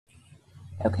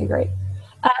Okay, great.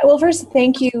 Well, first,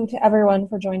 thank you to everyone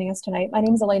for joining us tonight. My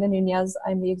name is Elena Nunez.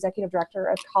 I'm the Executive Director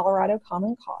of Colorado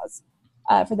Common Cause.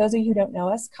 For those of you who don't know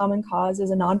us, Common Cause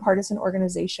is a nonpartisan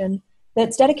organization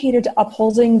that's dedicated to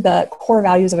upholding the core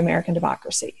values of American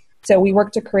democracy. So we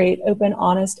work to create open,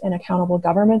 honest, and accountable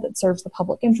government that serves the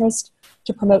public interest,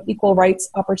 to promote equal rights,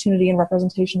 opportunity, and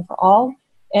representation for all,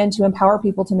 and to empower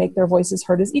people to make their voices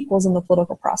heard as equals in the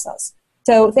political process.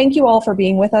 So thank you all for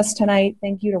being with us tonight.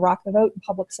 Thank you to Rock the Vote,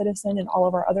 Public Citizen, and all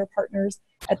of our other partners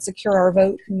at Secure Our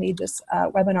Vote who made this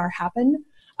webinar happen.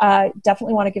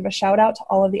 Definitely want to give a shout out to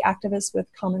all of the activists with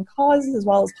Common Cause, as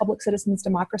well as Public Citizens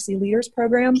Democracy Leaders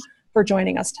Program for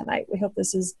joining us tonight. We hope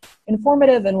this is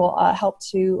informative and will help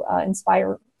to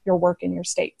inspire your work in your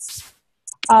states.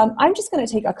 I'm just going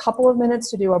to take a couple of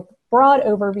minutes to do a broad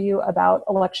overview about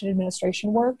election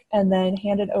administration work and then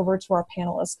hand it over to our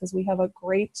panelists, because we have a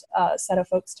great set of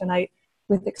folks tonight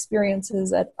with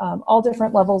experiences at all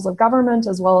different levels of government,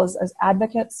 as well as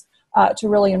advocates, to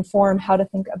really inform how to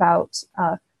think about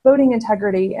voting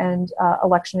integrity and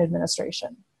election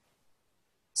administration.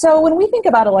 So when we think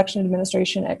about election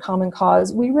administration at Common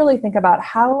Cause, we really think about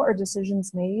how are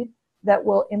decisions made that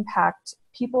will impact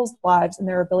people's lives and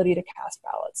their ability to cast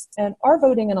ballots. And our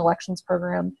voting and elections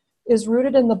program is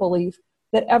rooted in the belief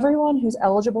that everyone who's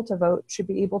eligible to vote should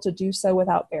be able to do so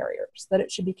without barriers, that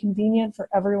it should be convenient for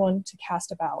everyone to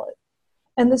cast a ballot.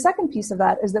 And the second piece of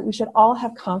that is that we should all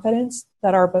have confidence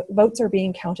that our votes are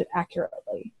being counted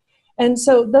accurately. And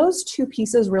so those two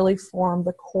pieces really form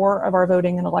the core of our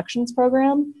voting and elections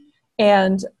program,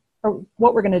 and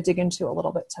what we're going to dig into a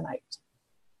little bit tonight.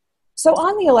 So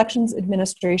on the elections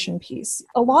administration piece,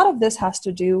 a lot of this has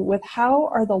to do with how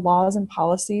are the laws and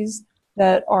policies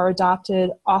that are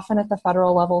adopted, often at the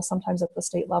federal level, sometimes at the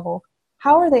state level,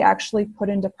 how are they actually put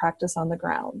into practice on the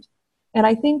ground? And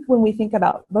I think when we think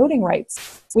about voting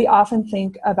rights, we often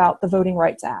think about the Voting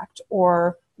Rights Act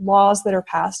or laws that are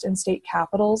passed in state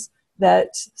capitals that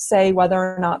say whether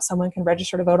or not someone can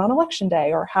register to vote on election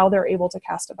day or how they're able to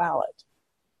cast a ballot.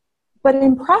 But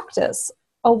in practice,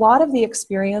 a lot of the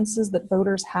experiences that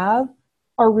voters have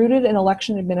are rooted in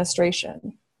election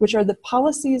administration, which are the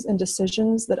policies and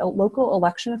decisions that a local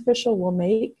election official will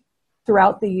make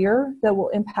throughout the year that will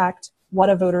impact what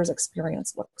a voter's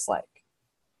experience looks like.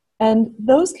 And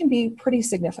those can be pretty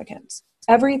significant.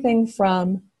 Everything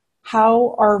from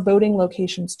how are voting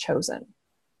locations chosen.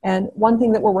 And one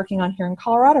thing that we're working on here in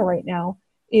Colorado right now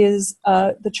is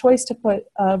the choice to put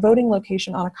a voting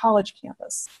location on a college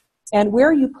campus. And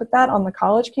where you put that on the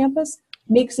college campus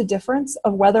makes a difference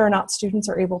of whether or not students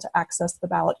are able to access the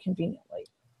ballot conveniently.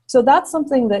 So that's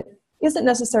something that isn't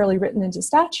necessarily written into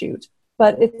statute,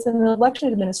 but it's an election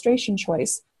administration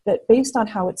choice that, based on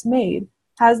how it's made,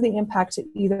 has the impact to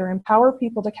either empower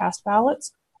people to cast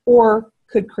ballots or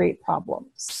could create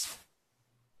problems.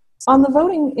 On the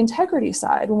voting integrity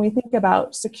side, when we think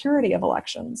about security of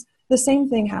elections, the same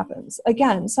thing happens.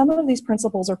 Again, some of these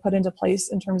principles are put into place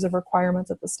in terms of requirements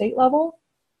at the state level,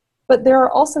 but there are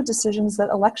also decisions that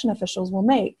election officials will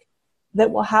make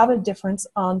that will have a difference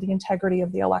on the integrity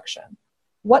of the election.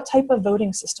 What type of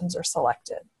voting systems are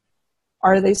selected?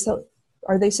 Are they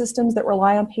systems that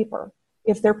rely on paper?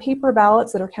 If they're paper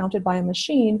ballots that are counted by a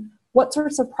machine, what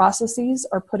sorts of processes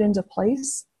are put into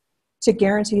place to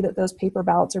guarantee that those paper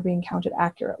ballots are being counted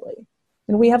accurately?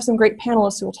 And we have some great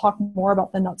panelists who will talk more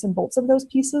about the nuts and bolts of those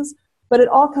pieces, but it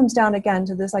all comes down again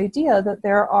to this idea that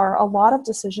there are a lot of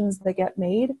decisions that get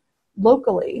made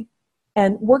locally,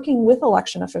 and working with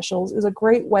election officials is a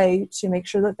great way to make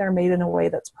sure that they're made in a way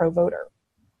that's pro-voter.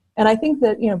 And I think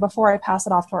that, before I pass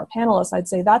it off to our panelists, I'd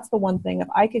say that's the one thing, if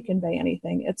I could convey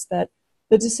anything, it's that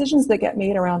the decisions that get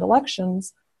made around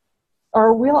elections are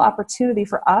a real opportunity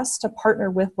for us to partner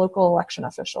with local election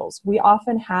officials. We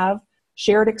often have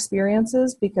shared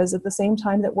experiences because at the same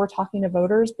time that we're talking to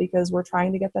voters because we're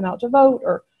trying to get them out to vote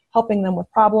or helping them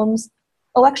with problems,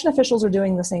 election officials are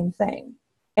doing the same thing.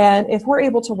 And if we're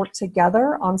able to work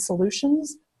together on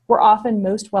solutions, we're often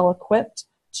most well equipped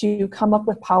to come up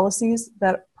with policies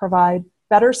that provide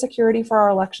better security for our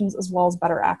elections as well as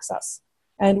better access.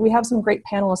 And we have some great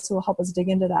panelists who will help us dig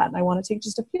into that. And I want to take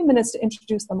just a few minutes to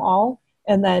introduce them all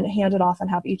and then hand it off and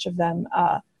have each of them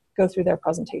go through their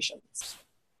presentations.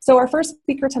 So our first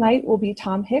speaker tonight will be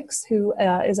Tom Hicks, who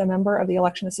is a member of the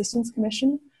Election Assistance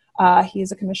Commission. He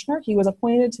is a commissioner. He was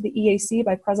appointed to the EAC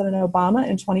by President Obama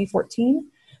in 2014.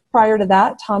 Prior to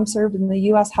that, Tom served in the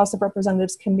U.S. House of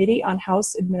Representatives Committee on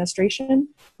House Administration,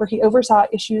 where he oversaw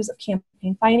issues of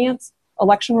campaign finance,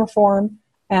 election reform,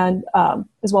 and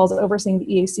as well as overseeing the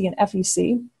EAC and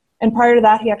FEC. And prior to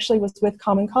that, he actually was with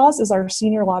Common Cause as our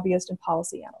senior lobbyist and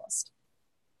policy analyst.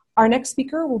 Our next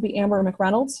speaker will be Amber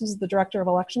McReynolds, who's the Director of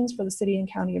Elections for the City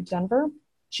and County of Denver.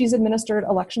 She's administered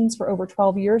elections for over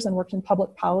 12 years and worked in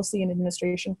public policy and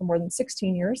administration for more than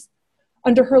 16 years.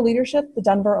 Under her leadership, the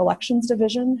Denver Elections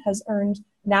Division has earned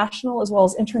national as well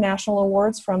as international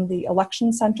awards from the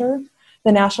Election Center,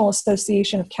 the National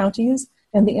Association of Counties,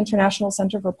 and the International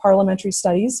Center for Parliamentary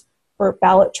Studies for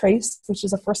Ballot Trace, which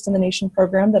is a first-in-the-nation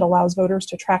program that allows voters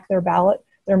to track their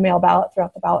mail ballot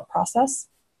throughout the ballot process.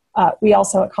 We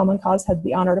also at Common Cause had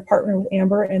the honor to partner with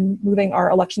Amber in moving our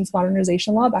elections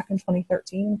modernization law back in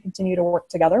 2013 and continue to work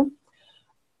together.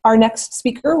 Our next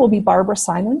speaker will be Barbara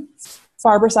Simons.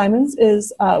 Barbara Simons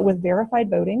is with Verified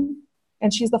Voting,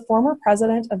 and she's the former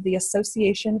president of the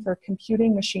Association for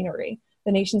Computing Machinery,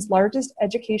 the nation's largest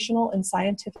educational and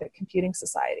scientific computing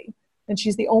society. And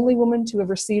she's the only woman to have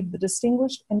received the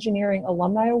Distinguished Engineering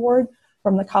Alumni Award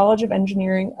from the College of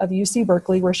Engineering of UC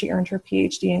Berkeley, where she earned her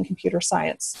PhD in computer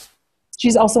science.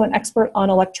 She's also an expert on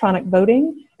electronic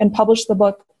voting and published the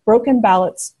book, Broken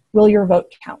Ballots, Will Your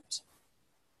Vote Count?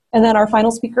 And then our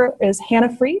final speaker is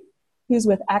Hannah Free, who's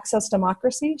with Access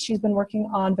Democracy. She's been working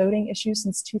on voting issues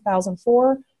since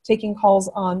 2004, taking calls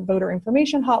on voter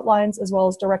information hotlines, as well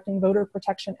as directing voter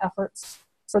protection efforts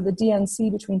for the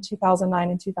DNC between 2009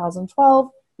 and 2012,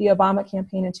 the Obama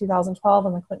campaign in 2012,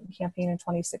 and the Clinton campaign in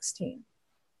 2016.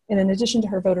 And in addition to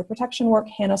her voter protection work,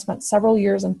 Hannah spent several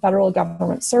years in federal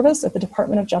government service at the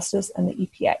Department of Justice and the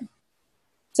EPA.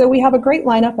 So we have a great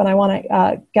lineup, and I want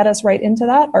to get us right into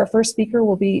that. Our first speaker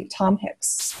will be Tom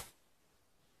Hicks.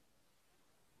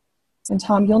 And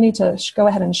Tom, you'll need to go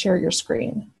ahead and share your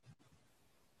screen.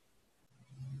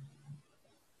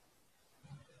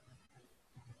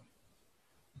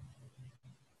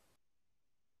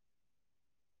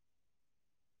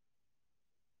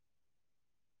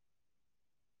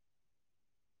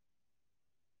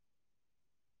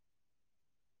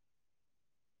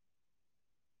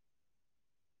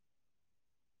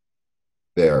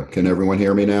 There, can everyone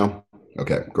hear me now?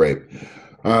 Okay, great.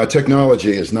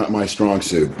 Technology is not my strong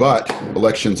suit, but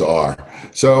elections are.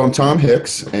 So I'm Tom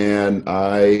Hicks, and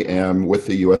I am with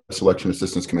the U.S. Election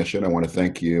Assistance Commission. I want to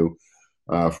thank you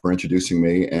for introducing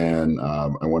me, and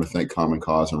I want to thank Common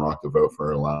Cause and Rock the Vote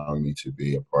for allowing me to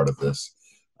be a part of this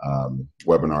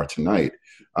webinar tonight.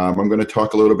 I'm going to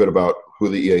talk a little bit about who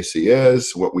the EAC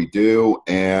is, what we do,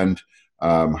 and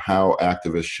how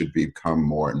activists should become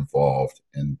more involved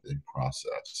in the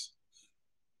process.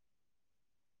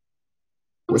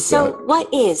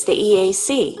 What is the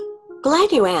EAC?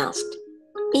 Glad you asked.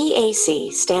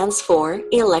 EAC stands for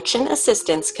Election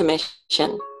Assistance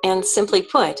Commission, and simply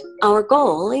put, our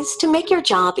goal is to make your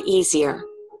job easier.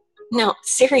 No,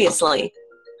 seriously.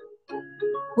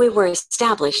 We were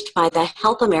established by the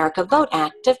Help America Vote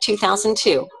Act of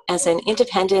 2002 as an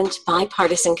independent,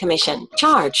 bipartisan commission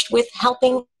charged with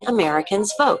helping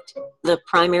Americans vote. The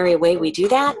primary way we do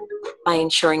that? By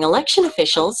ensuring election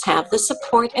officials have the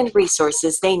support and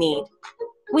resources they need.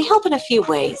 We help in a few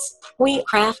ways. We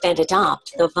craft and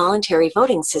adopt the voluntary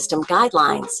voting system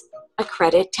guidelines,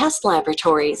 accredit test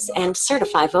laboratories, and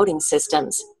certify voting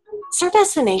systems, serve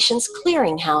as the nation's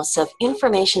clearinghouse of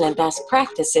information and best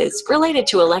practices related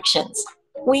to elections.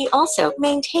 We also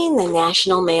maintain the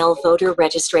National Mail Voter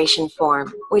Registration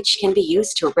Form, which can be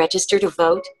used to register to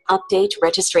vote, update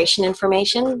registration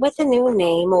information with a new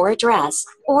name or address,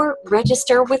 or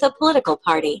register with a political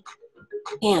party,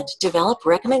 and develop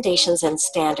recommendations and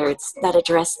standards that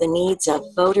address the needs of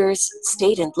voters,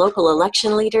 state and local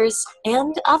election leaders,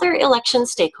 and other election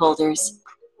stakeholders.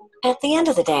 At the end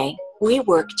of the day, we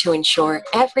work to ensure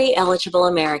every eligible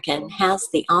American has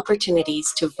the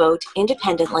opportunities to vote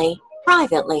independently,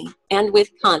 privately, and with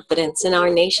confidence in our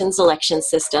nation's election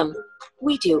system.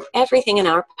 We do everything in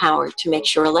our power to make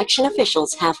sure election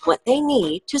officials have what they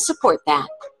need to support that.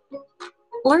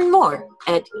 Learn more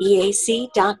at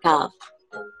eac.gov.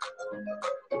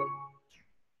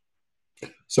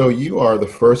 So you are the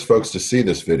first folks to see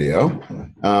this video.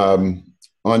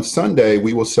 On Sunday,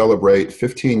 we will celebrate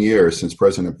 15 years since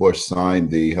President Bush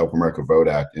signed the Help America Vote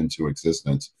Act into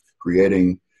existence,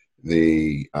 creating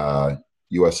the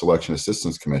U.S. Election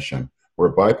Assistance Commission. We're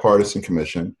a bipartisan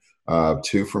commission,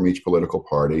 two from each political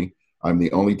party. I'm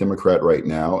the only Democrat right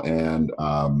now, and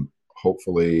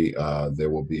hopefully there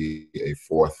will be a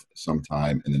fourth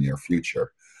sometime in the near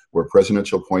future. We're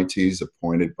presidential appointees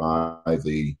appointed by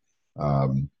the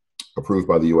approved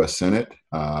by the U.S. Senate,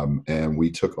 and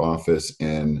we took office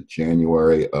in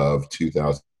January of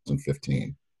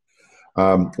 2015.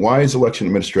 Why is election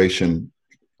administration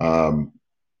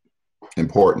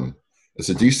important? It's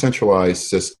a decentralized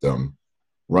system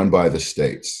run by the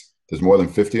states. There's more than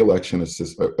 50 election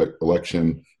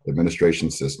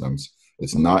administration systems.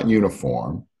 It's not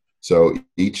uniform. So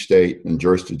each state and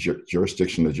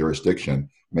jurisdiction to jurisdiction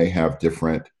may have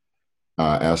different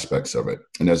aspects of it.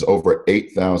 And there's over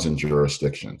 8,000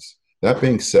 jurisdictions. That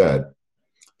being said,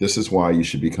 this is why you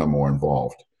should become more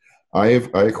involved. I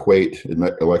equate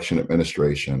election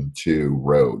administration to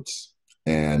roads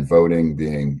and voting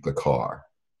being the car.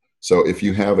 So if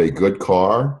you have a good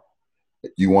car,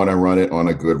 you want to run it on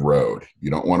a good road. You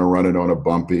don't want to run it on a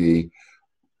bumpy,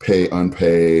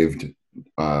 unpaved,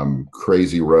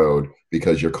 crazy road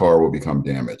because your car will become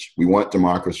damaged. We want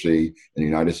democracy in the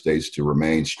United States to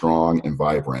remain strong and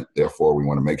vibrant. Therefore, we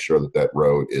want to make sure that that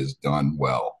road is done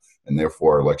well. And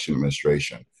therefore, election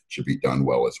administration should be done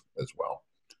well as well.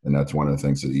 And that's one of the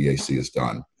things that the EAC has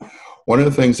done. One of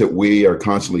the things that we are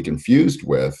constantly confused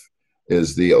with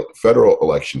is the Federal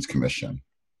Elections Commission.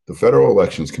 The Federal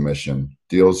Elections Commission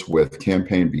deals with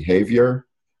campaign behavior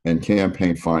and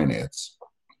campaign finance.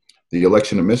 The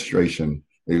Election Administration,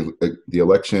 the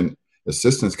Election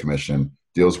Assistance Commission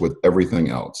deals with everything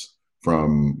else,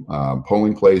 from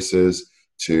polling places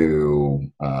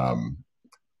to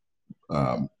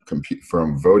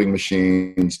from voting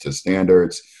machines to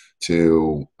standards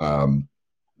to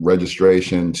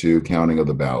registration to counting of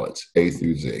the ballots, A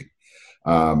through Z.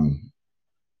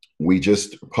 We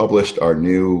just published our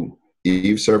new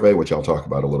EVE survey, which I'll talk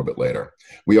about a little bit later.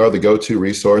 We are the go-to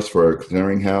resource for a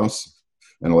clearinghouse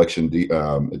and election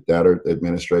data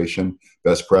administration,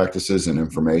 best practices and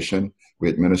information. We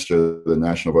administer the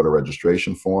National Voter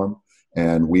Registration Form,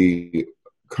 and we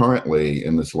currently,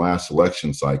 in this last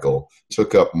election cycle,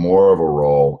 took up more of a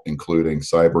role, including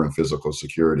cyber and physical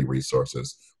security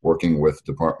resources, working with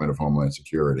Department of Homeland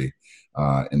Security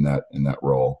in that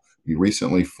role. We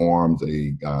recently formed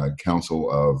the Council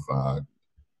of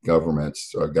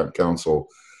Governments,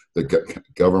 the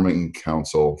Government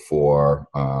Council for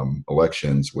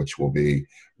Elections, which will be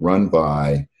run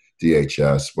by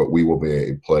DHS, but we will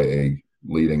play a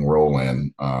leading role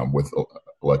in with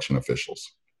election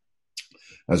officials.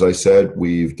 As I said,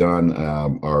 we've done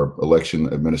our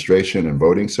election administration and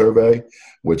voting survey,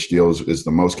 which is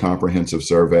the most comprehensive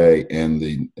survey in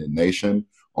the nation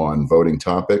on voting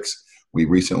topics. We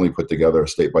recently put together a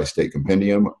state-by-state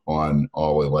compendium on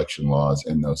all election laws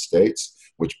in those states,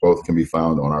 which both can be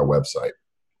found on our website.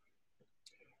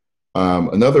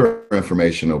 Another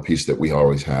informational piece that we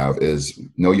always have is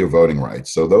know your voting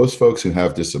rights. So those folks who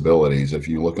have disabilities, if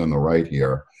you look on the right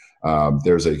here,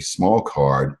 there's a small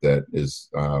card that is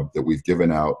that we've given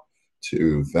out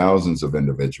to thousands of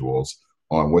individuals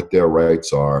on what their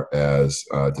rights are as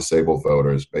disabled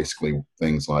voters. Basically,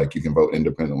 things like you can vote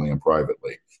independently and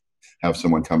privately. Have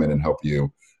someone come in and help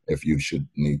you if you should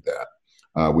need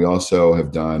that. We also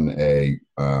have done a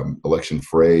election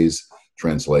phrase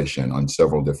translation on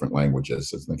several different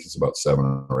languages. I think it's about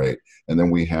 7 or 8. And then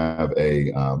we have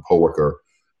a poll worker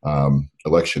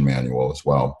election manual as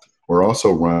well. We're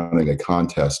also running a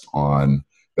contest on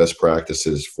best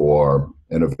practices for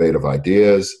innovative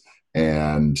ideas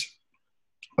and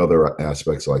other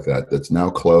aspects like that. That's now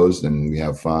closed, and we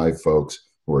have 5 folks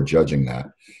who are judging that.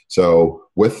 So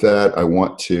with that, I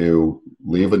want to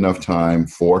leave enough time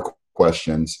for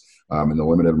questions in the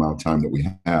limited amount of time that we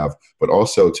have, but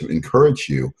also to encourage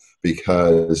you,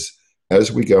 because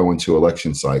as we go into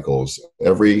election cycles,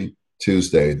 every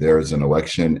Tuesday there is an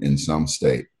election in some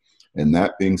state. And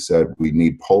that being said, we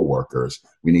need poll workers.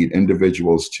 We need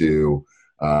individuals to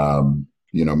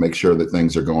make sure that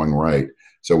things are going right.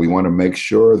 So we want to make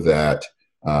sure that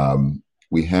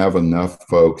we have enough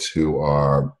folks who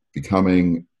are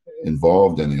becoming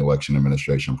involved in the election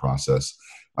administration process.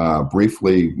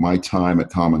 Briefly, my time at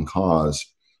Common Cause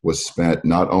was spent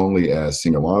not only as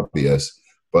senior lobbyist,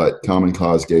 but Common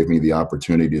Cause gave me the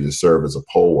opportunity to serve as a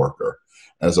poll worker.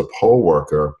 As a poll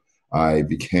worker, I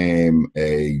became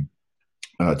a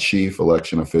chief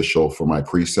election official for my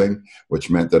precinct, which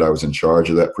meant that I was in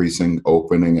charge of that precinct,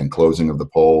 opening and closing of the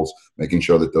polls, making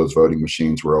sure that those voting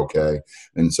machines were okay.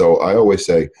 And so I always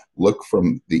say, look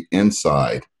from the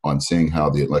inside on seeing how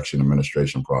the election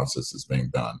administration process is being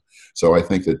done. So I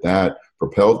think that that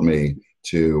propelled me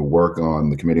to work on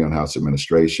the Committee on House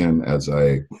Administration as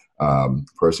a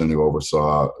person who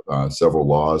oversaw several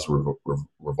laws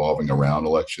revolving around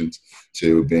elections,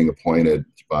 to being appointed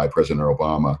by President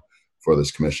Obama for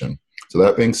this commission. So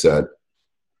that being said,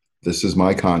 this is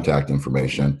my contact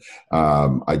information.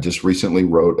 I just recently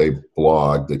wrote a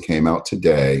blog that came out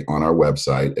today on our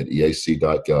website at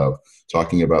eac.gov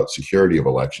talking about security of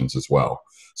elections as well.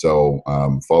 So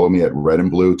follow me at Red and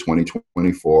Blue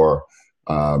 2024.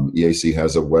 EAC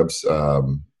has a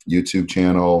YouTube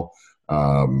channel,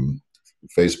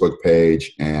 Facebook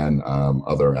page, and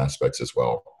other aspects as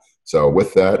well. So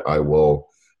with that, I will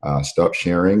stop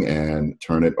sharing and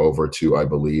turn it over to, I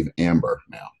believe, Amber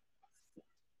now.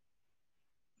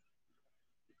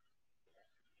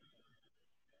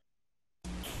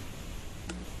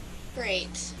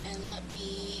 Great, and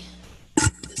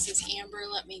this is Amber,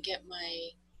 let me get my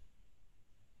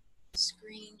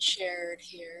screen shared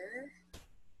here.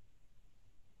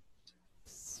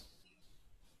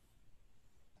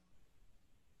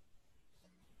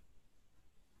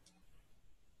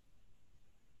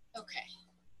 Okay.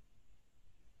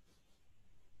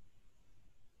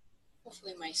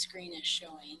 Hopefully my screen is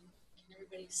showing. Can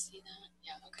everybody see that?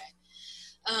 Yeah,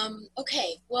 okay.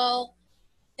 Okay, well,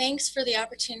 thanks for the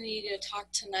opportunity to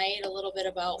talk tonight a little bit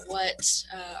about what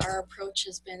our approach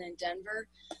has been in Denver.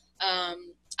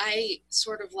 I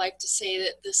sort of like to say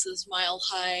that this is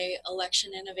mile-high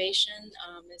election innovation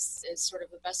is sort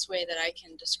of the best way that I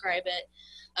can describe it.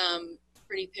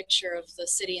 Pretty picture of the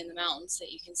city and the mountains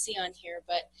that you can see on here.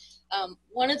 But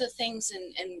one of the things,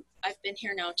 and I've been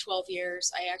here now 12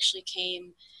 years, I actually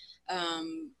came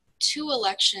 2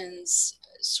 elections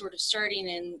sort of starting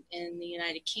in the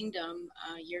United Kingdom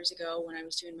years ago when I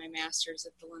was doing my master's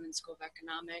at the London School of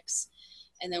Economics.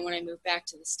 And then when I moved back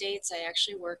to the States, I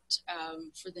actually worked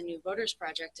for the New Voters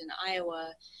Project in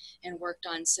Iowa and worked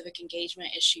on civic engagement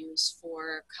issues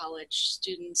for college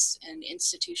students and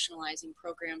institutionalizing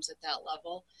programs at that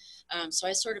level. So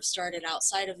I sort of started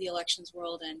outside of the elections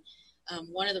world, and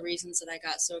one of the reasons that I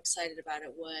got so excited about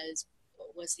it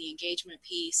was the engagement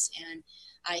piece, and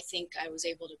I think I was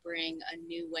able to bring a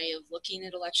new way of looking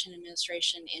at election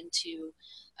administration into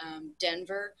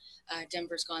Denver.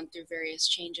 Denver's gone through various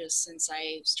changes since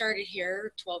I started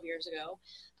here 12 years ago.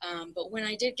 But when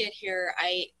I did get here,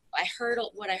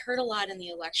 what I heard a lot in the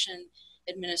election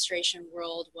administration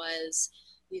world was,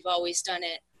 we've always done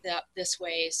it this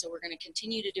way, so we're going to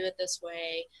continue to do it this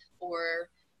way, or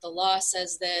the law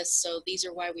says this, so these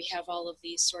are why we have all of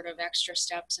these sort of extra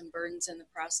steps and burdens in the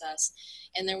process.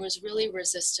 And there was really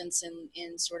resistance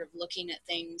in sort of looking at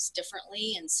things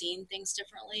differently and seeing things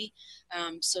differently.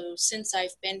 So since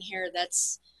I've been here,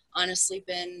 that's honestly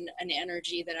been an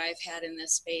energy that I've had in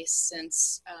this space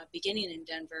since beginning in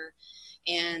Denver.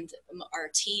 And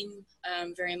our team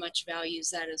very much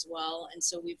values that as well. And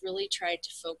so we've really tried to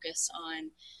focus on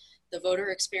the voter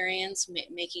experience,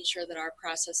 making sure that our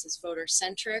process is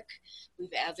voter-centric.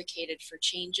 We've advocated for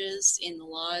changes in the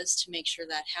laws to make sure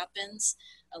that happens.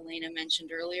 Elena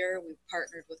mentioned earlier, we've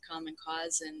partnered with Common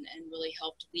Cause and really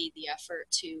helped lead the effort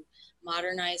to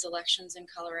modernize elections in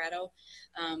Colorado.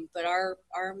 But our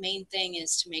main thing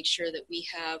is to make sure that we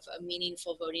have a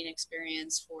meaningful voting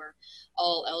experience for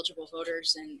all eligible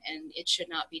voters, and it should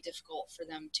not be difficult for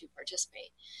them to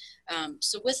participate.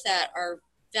 So with that, our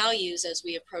values as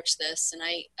we approach this, and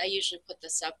I usually put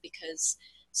this up because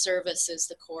service is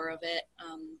the core of it,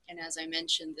 and as I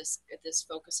mentioned, this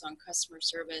focus on customer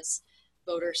service,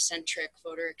 voter-centric,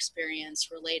 voter experience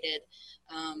related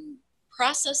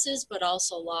processes, but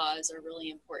also laws are really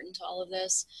important to all of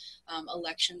this.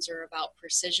 Elections are about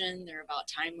precision, they're about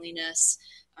timeliness.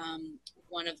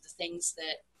 One of the things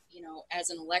that, you know, as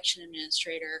an election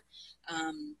administrator,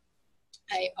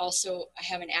 I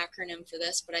have an acronym for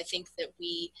this, but I think that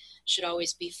we should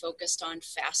always be focused on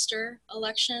faster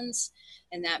elections.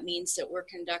 And that means that we're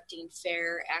conducting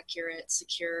fair, accurate,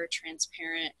 secure,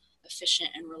 transparent, efficient,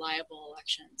 and reliable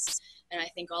elections. And I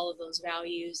think all of those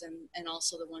values and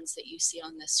also the ones that you see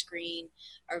on this screen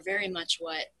are very much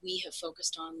what we have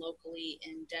focused on locally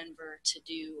in Denver to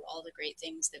do all the great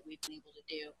things that we've been able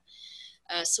to do.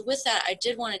 So with that, I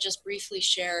did want to just briefly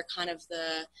share kind of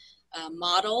the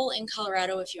model in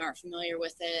Colorado, if you aren't familiar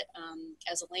with it.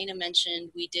 As Elena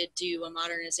mentioned, we did do a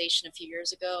modernization a few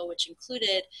years ago, which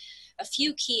included a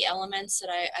few key elements that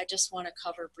I just want to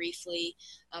cover briefly.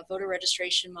 Voter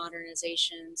registration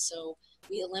modernization. So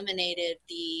we eliminated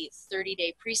the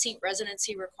 30-day precinct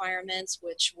residency requirements,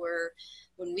 which were,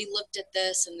 when we looked at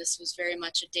this, and this was very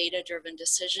much a data-driven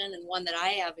decision and one that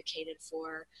I advocated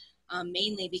for,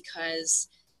 mainly because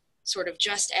sort of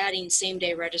just adding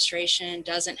same-day registration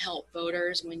doesn't help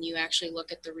voters when you actually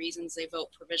look at the reasons they vote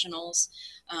provisionals.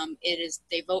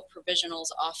 They vote provisionals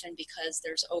often because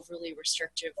there's overly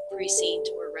restrictive precinct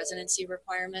or residency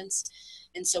requirements.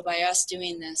 And so by us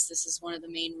doing this, this is one of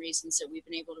the main reasons that we've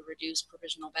been able to reduce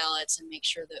provisional ballots and make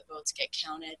sure that votes get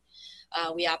counted.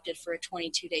 We opted for a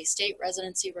 22-day state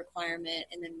residency requirement,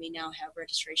 and then we now have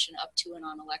registration up to and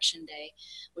on election day,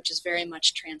 which has very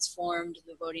much transformed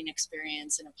the voting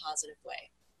experience in a positive way.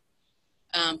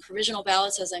 Provisional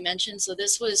ballots, as I mentioned, so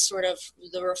this was sort of,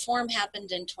 the reform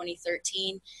happened in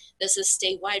 2013. This is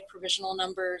statewide provisional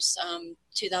numbers.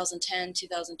 2010,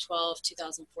 2012,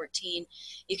 2014,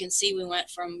 you can see we went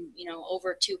from,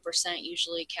 over 2%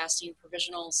 usually casting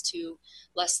provisionals to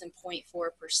less than 0.4%,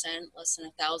 less than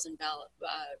 1,000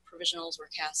 provisionals were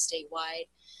cast statewide.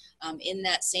 In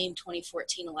that same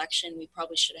 2014 election, we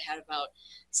probably should have had about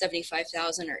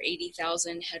 75,000 or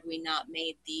 80,000 had we not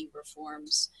made the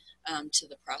reforms to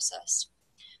the process.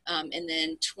 And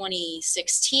then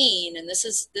 2016, and this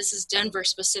is Denver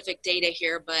specific data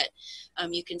here, but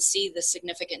you can see the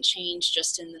significant change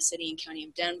just in the city and county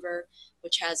of Denver,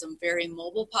 which has a very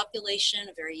mobile population,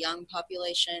 a very young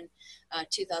population.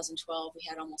 2012, we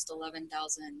had almost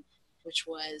 11,000, which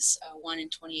was 1 in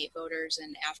 28 voters,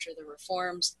 and after the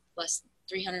reforms, less than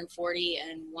 340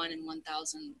 and 1 in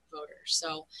 1,000 voters.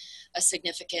 So a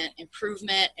significant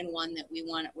improvement, and one that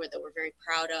we're very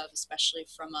proud of, especially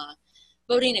from a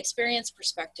voting experience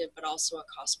perspective, but also a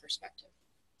cost perspective.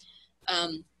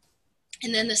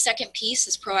 And then the second piece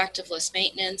is proactive list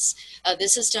maintenance.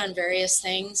 This has done various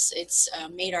things. It's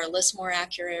made our list more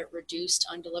accurate, reduced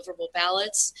undeliverable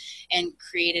ballots, and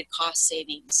created cost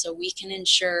savings. So we can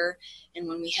ensure, and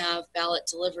when we have ballot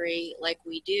delivery like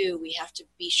we do, we have to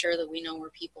be sure that we know where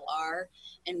people are,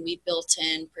 and we built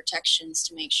in protections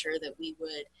to make sure that we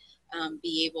would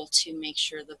be able to make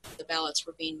sure that the ballots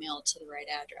were being mailed to the right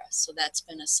address. So that's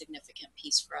been a significant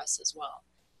piece for us as well.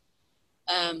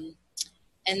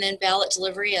 And then ballot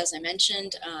delivery, as I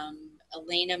mentioned,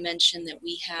 Elena mentioned that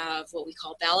we have what we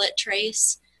call Ballot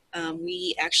Trace.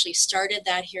 We actually started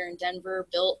that here in Denver,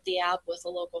 built the app with a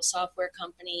local software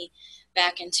company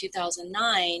back in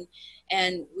 2009.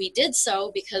 And we did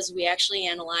so because we actually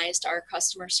analyzed our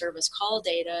customer service call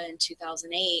data in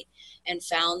 2008 and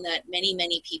found that many,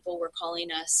 many people were calling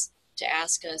us to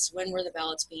ask us, when were the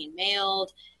ballots being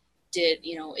mailed?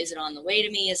 Is it on the way to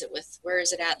me? Where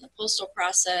is it at in the postal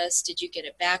process? Did you get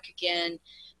it back again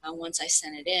once I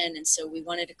sent it in? And so we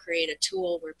wanted to create a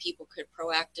tool where people could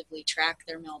proactively track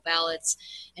their mail ballots,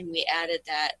 and we added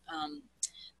that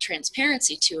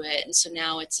transparency to it. And so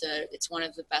now it's one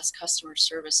of the best customer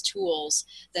service tools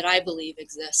that I believe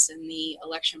exists in the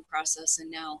election process, and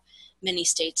now many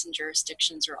states and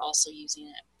jurisdictions are also using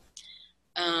it.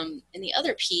 And the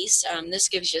other piece, this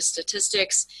gives you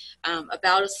statistics.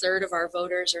 About a third of our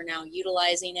voters are now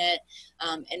utilizing it,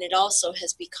 and it also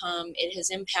has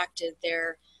impacted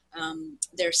their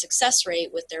success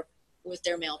rate with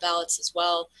their mail ballots as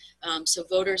well. So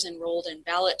voters enrolled in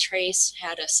Ballot Trace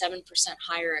had a 7%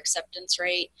 higher acceptance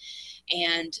rate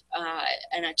and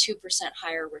a 2%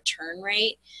 higher return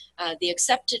rate. The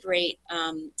accepted rate,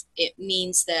 it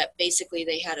means that basically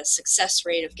they had a success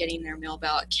rate of getting their mail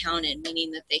ballot counted,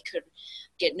 meaning that they could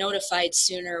get notified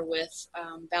sooner with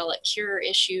ballot cure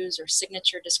issues or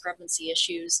signature discrepancy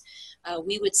issues.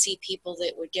 We would see people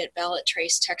that would get Ballot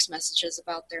Trace text messages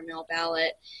about their mail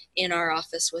ballot in our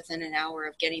office within an hour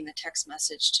of getting the text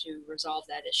message to resolve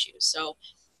that issue. So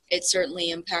it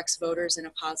certainly impacts voters in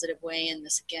a positive way, and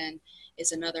this again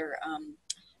is another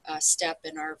step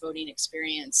in our voting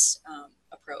experience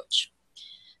approach.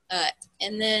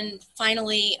 And then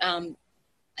finally,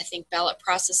 I think ballot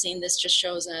processing, this just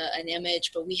shows an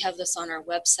image, but we have this on our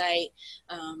website.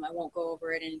 I won't go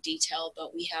over it in detail,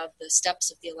 but we have the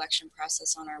steps of the election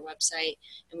process on our website,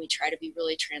 and we try to be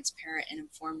really transparent and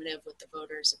informative with the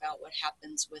voters about what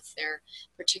happens with their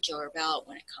particular ballot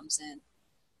when it comes in.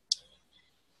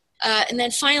 And then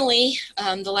finally,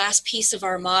 the last piece of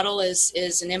our model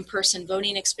is an in-person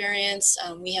voting experience.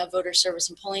 We have voter service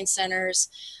and polling centers.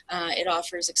 It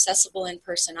offers accessible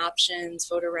in-person options,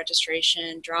 voter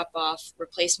registration, drop-off,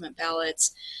 replacement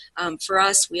ballots. For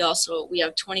us, we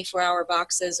have 24-hour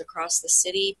boxes across the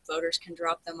city. Voters can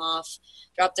drop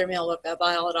their mail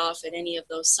ballot off at any of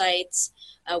those sites.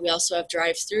 We also have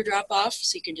drive-through drop-off,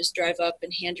 so you can just drive up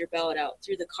and hand your ballot out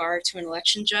through the car to an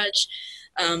election judge.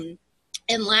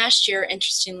 And last year,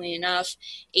 interestingly enough,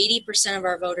 80% of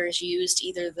our voters used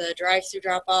either the drive-through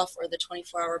drop-off or the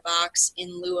 24-hour box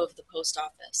in lieu of the post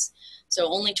office. So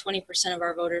only 20% of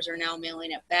our voters are now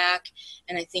mailing it back,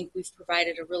 and I think we've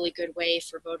provided a really good way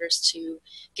for voters to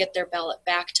get their ballot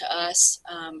back to us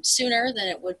sooner than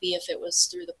it would be if it was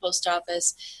through the post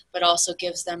office, but also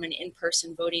gives them an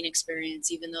in-person voting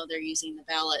experience even though they're using the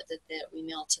ballot that we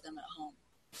mail to them at home.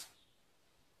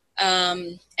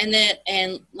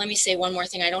 And let me say one more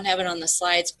thing. I don't have it on the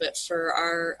slides, but for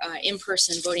our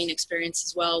in-person voting experience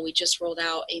as well, we just rolled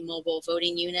out a mobile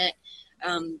voting unit,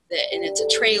 and it's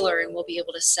a trailer, and we'll be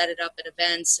able to set it up at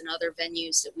events and other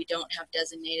venues that we don't have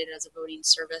designated as a voting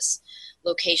service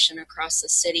location across the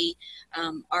city.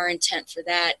 Our intent for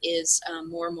that is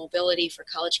more mobility for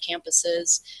college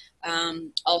campuses,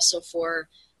 also for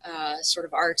sort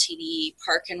of RTD,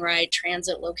 park and ride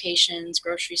transit locations,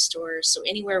 grocery stores. So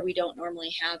anywhere we don't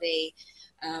normally have a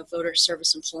voter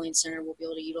service and polling center, we'll be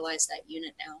able to utilize that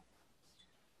unit now.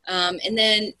 And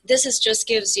then this just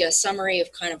gives you a summary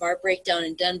of kind of our breakdown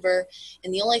in Denver.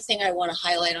 And the only thing I want to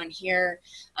highlight on here,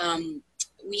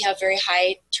 we have very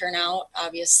high turnout.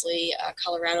 Obviously,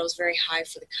 Colorado is very high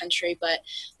for the country, but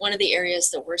one of the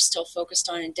areas that we're still focused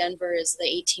on in Denver is the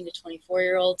 18 to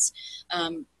 24-year-olds.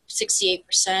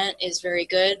 68% is very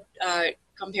good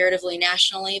comparatively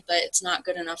nationally, but it's not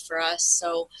good enough for us.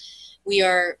 So we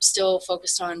are still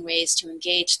focused on ways to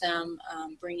engage them,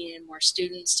 bringing in more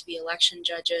students to be election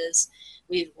judges.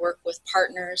 We've worked with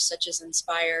partners such as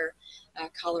Inspire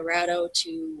Colorado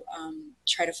to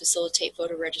try to facilitate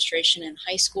voter registration in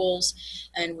high schools.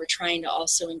 And we're trying to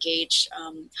also engage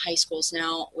high schools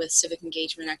now with civic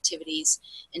engagement activities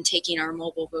and taking our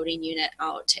mobile voting unit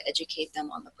out to educate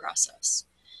them on the process.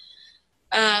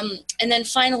 And then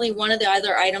finally, one of the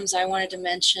other items I wanted to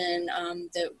mention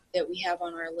that we have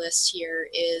on our list here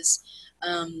is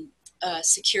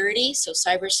security, so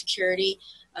cybersecurity.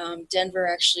 Denver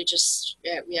actually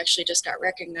we actually just got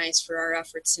recognized for our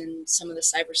efforts in some of the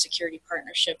cybersecurity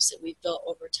partnerships that we've built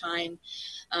over time.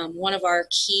 One of our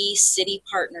key city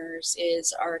partners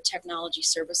is our Technology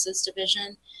Services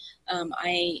Division.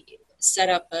 I set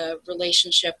up a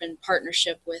relationship and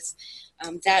partnership with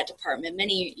that department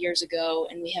many years ago,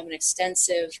 and we have an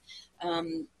extensive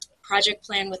project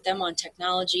plan with them on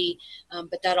technology,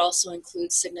 but that also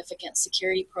includes significant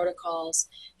security protocols.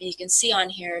 And you can see on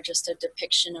here just a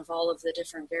depiction of all of the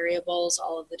different variables,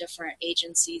 all of the different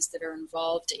agencies that are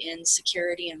involved in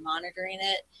security and monitoring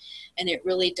it. And it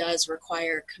really does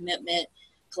require commitment,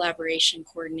 collaboration,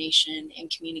 coordination,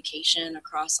 and communication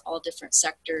across all different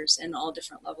sectors and all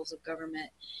different levels of government.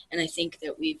 And I think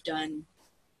that we've done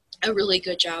a really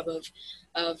good job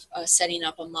of setting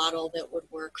up a model that would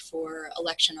work for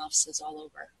election offices all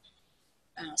over.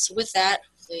 So with that,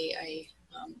 hopefully I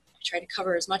tried to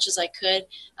cover as much as I could.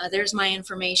 There's my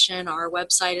information. Our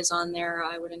website is on there.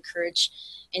 I would encourage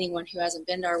anyone who hasn't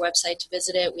been to our website to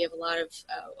visit it. We have a lot of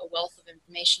a wealth of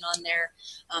information on there.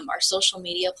 Our social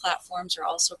media platforms are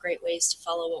also great ways to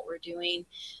follow what we're doing.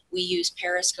 We use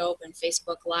Periscope and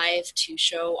Facebook Live to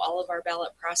show all of our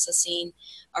ballot processing,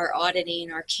 our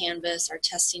auditing, our canvas, our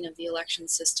testing of the election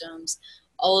systems,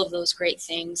 all of those great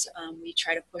things. We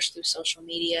try to push through social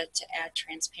media to add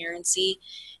transparency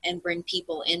and bring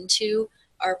people into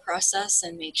our process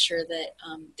and make sure that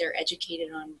they're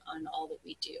educated on all that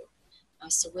we do.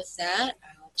 So with that,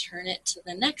 I'll turn it to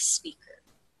the next speaker.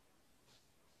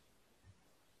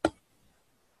 I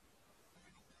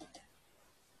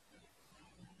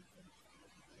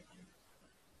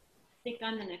think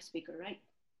I'm the next speaker, right?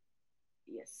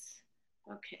 Yes.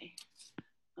 Okay.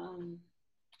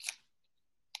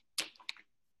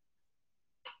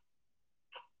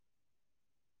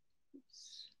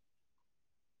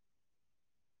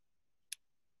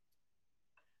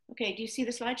 Okay, do you see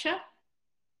the slideshow?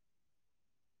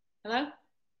 Hello?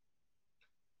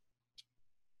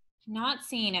 Not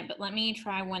seeing it, but let me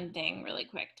try one thing really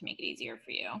quick to make it easier for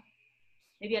you.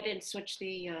 Maybe I didn't switch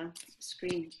the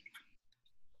screen.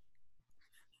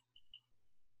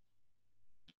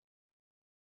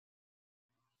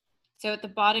 So at the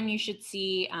bottom, you should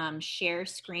see share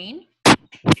screen. Yeah,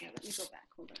 let me go back,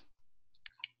 hold on.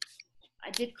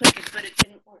 I did click it, but it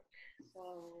didn't work.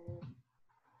 So,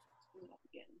 let's do it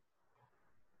again.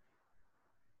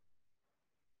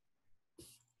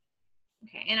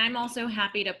 Okay, and I'm also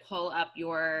happy to pull up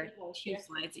your two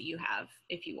slides that you have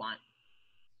if you want.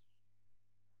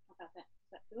 How about that?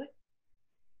 Does that do it?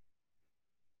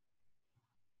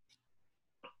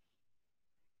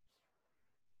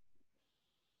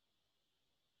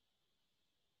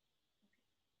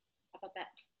 How about that?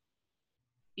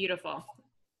 Beautiful.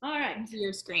 All right. Into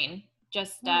your screen.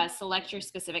 Just select your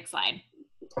specific slide.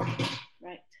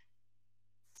 Right.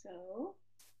 So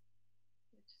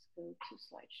let's go to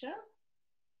slideshow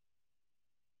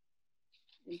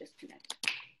and disconnect.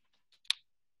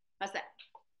 How's that?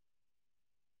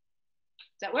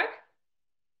 Does that work?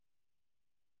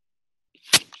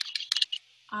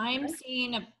 I'm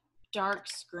seeing a dark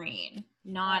screen,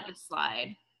 not a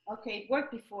slide. Okay, it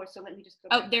worked before, so let me just go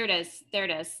back. Oh, there it is. There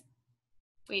it is.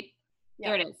 Wait, yeah.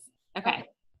 There it is. Okay,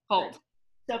 hold. Good.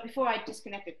 So before I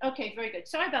disconnected. Okay, very good.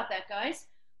 Sorry about that, guys.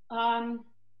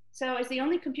 So as the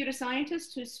only computer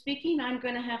scientist who's speaking, I'm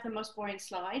going to have the most boring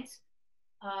slides.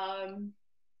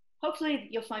 Hopefully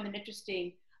you'll find them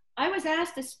interesting. I was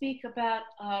asked to speak about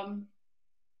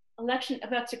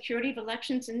security of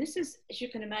elections, and this is, as you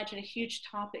can imagine, a huge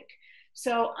topic.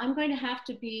 So I'm going to have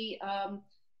to be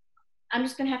I'm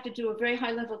just going to have to do a very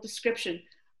high level description.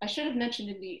 I should have mentioned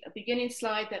in the beginning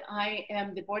slide that I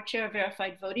am the board chair of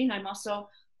Verified Voting. I'm also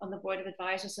on the board of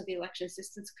advisors of the Election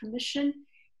Assistance Commission.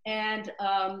 And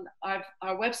our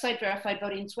website, Verified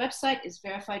Voting's website, is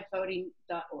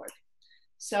verifiedvoting.org.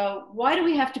 So why do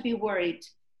we have to be worried?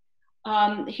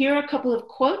 Here are a couple of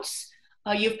quotes.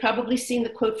 You've probably seen the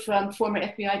quote from former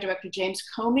FBI Director James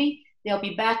Comey. They'll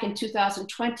be back in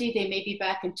 2020. They may be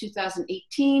back in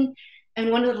 2018. And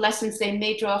one of the lessons they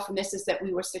may draw from this is that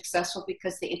we were successful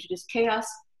because they introduced chaos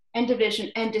and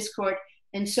division and discord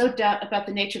and sowed doubt about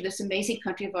the nature of this amazing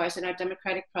country of ours and our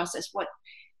democratic process. What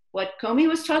Comey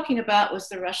was talking about was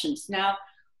the Russians. Now,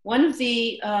 one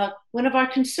of our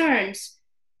concerns,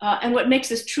 and what makes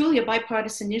this truly a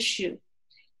bipartisan issue,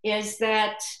 is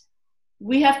that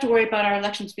we have to worry about our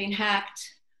elections being hacked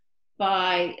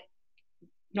by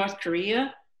North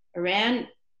Korea, Iran,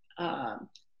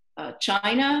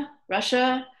 China,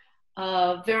 Russia,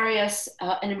 various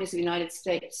enemies of the United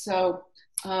States. So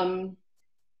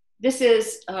this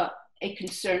is a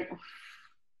concern.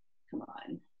 Come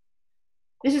on.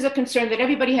 This is a concern that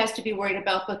everybody has to be worried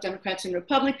about, both Democrats and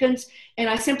Republicans. And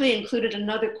I simply included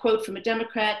another quote from a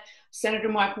Democrat, Senator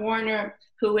Mark Warner,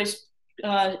 who is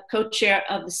co-chair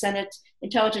of the Senate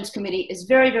Intelligence Committee, is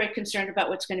very, very concerned about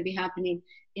what's going to be happening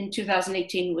in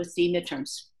 2018 with the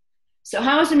midterms. So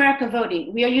how is America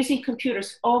voting? We are using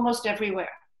computers almost everywhere.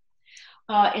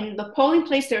 In the polling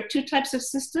place, there are two types of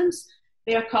systems.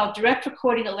 They are called direct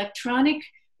recording electronic,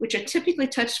 which are typically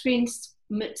touchscreen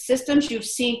systems. You've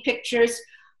seen pictures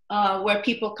where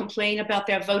people complain about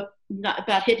their vote,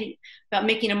 about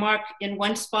making a mark in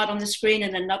one spot on the screen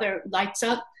and another lights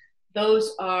up.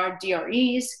 Those are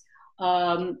DREs.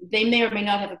 They may or may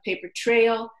not have a paper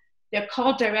trail. They're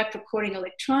called direct recording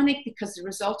electronic because the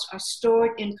results are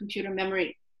stored in computer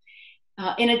memory.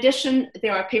 In addition,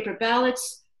 there are paper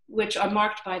ballots, which are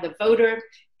marked by the voter,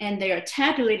 and they are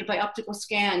tabulated by optical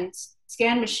scan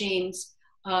machines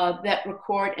that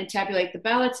record and tabulate the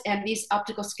ballots. And these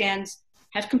optical scans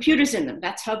have computers in them.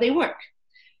 That's how they work.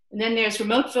 And then there's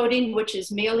remote voting, which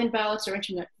is mail-in ballots or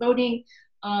internet voting.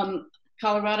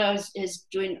 Colorado is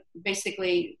doing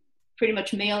basically pretty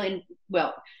much mail-in,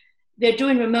 well, they're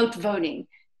doing remote voting,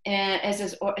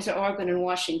 as are Oregon and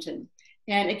Washington.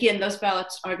 And again, those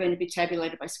ballots are going to be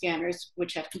tabulated by scanners,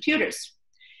 which have computers.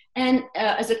 And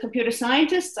as a computer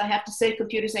scientist, I have to say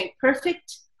computers ain't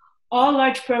perfect. All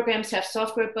large programs have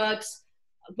software bugs.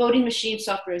 Voting machine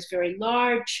software is very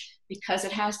large because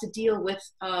it has to deal with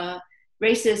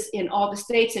races in all the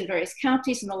states and various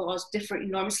counties, and the laws differ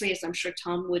enormously, as I'm sure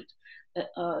Tom would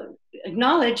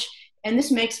acknowledge, and this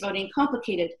makes voting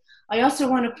complicated. I also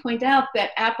want to point out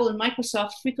that Apple and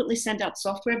Microsoft frequently send out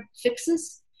software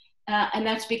fixes, and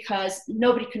that's because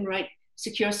nobody can write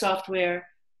secure software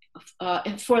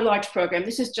for a large program.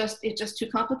 It's just too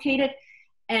complicated,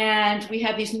 and we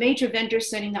have these major vendors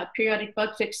sending out periodic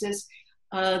bug fixes.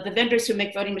 The vendors who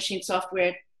make voting machine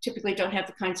software typically don't have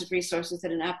the kinds of resources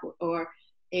that an Apple or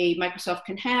a Microsoft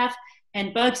can have,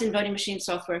 and bugs in voting machine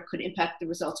software could impact the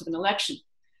results of an election.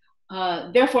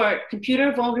 Therefore,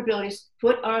 computer vulnerabilities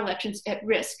put our elections at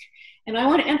risk. And I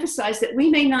want to emphasize that we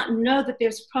may not know that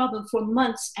there's a problem for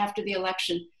months after the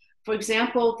election. For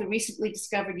example, the recently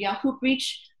discovered Yahoo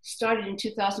breach started in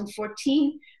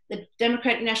 2014. The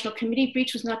Democratic National Committee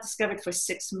breach was not discovered for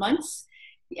 6 months.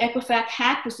 The Equifax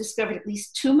hack was discovered at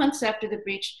least 2 months after the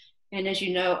breach. And as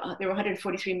you know, there were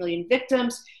 143 million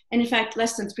victims. And in fact,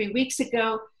 less than 3 weeks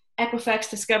ago, Equifax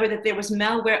discovered that there was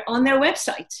malware on their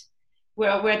website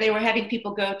where they were having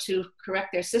people go to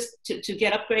correct their system, to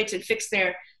get upgrades and fix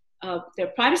their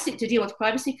privacy, to deal with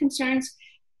privacy concerns.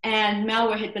 And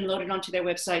malware had been loaded onto their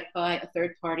website by a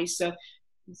third party. So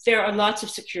there are lots of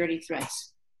security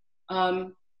threats.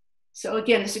 So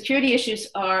again, the security issues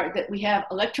are that we have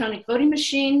electronic voting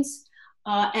machines,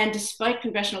 and despite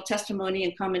congressional testimony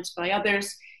and comments by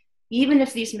others, even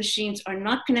if these machines are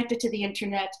not connected to the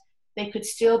internet, they could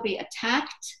still be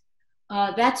attacked.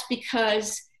 That's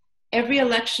because every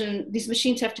election, these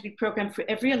machines have to be programmed for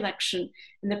every election,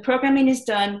 and the programming is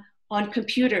done on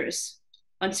computers,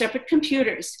 on separate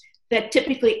computers that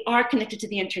typically are connected to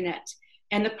the internet.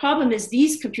 And the problem is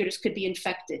these computers could be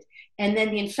infected, and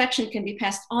then the infection can be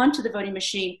passed on to the voting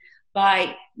machine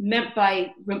by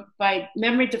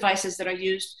memory devices that are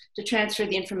used to transfer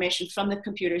the information from the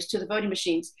computers to the voting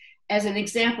machines. As an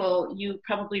example, you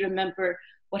probably remember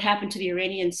what happened to the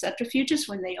Iranian centrifuges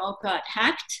when they all got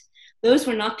hacked. Those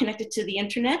were not connected to the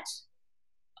internet,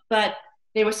 but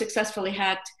they were successfully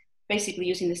hacked basically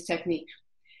using this technique.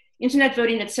 Internet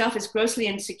voting itself is grossly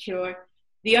insecure,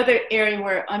 The other area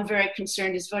where I'm very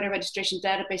concerned is voter registration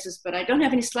databases, but I don't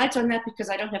have any slides on that because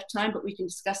I don't have time, but we can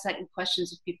discuss that in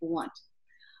questions if people want.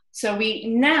 So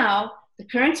the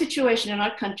current situation in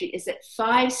our country is that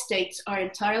 5 states are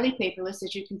entirely paperless,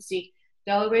 as you can see: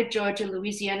 Delaware, Georgia,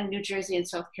 Louisiana, New Jersey, and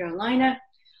South Carolina.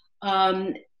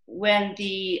 When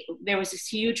there was this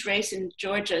huge race in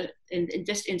Georgia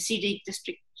in CD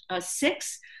District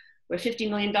 6, where $50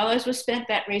 million was spent,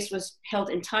 that race was held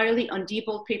entirely on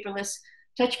Diebold paperless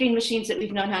touchscreen machines that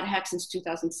we've known how to hack since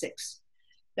 2006.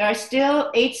 There are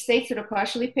still 8 states that are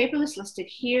partially paperless listed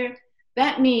here.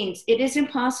 That means it is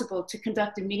impossible to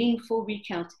conduct a meaningful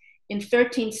recount in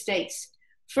 13 states.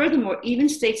 Furthermore, even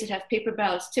states that have paper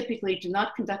ballots typically do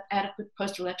not conduct adequate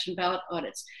post-election ballot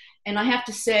audits. And I have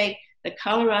to say that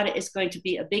Colorado is going to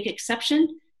be a big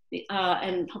exception,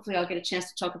 and hopefully I'll get a chance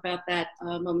to talk about that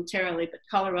momentarily, but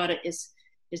Colorado is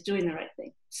doing the right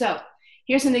thing. So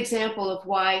here's an example of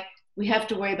why we have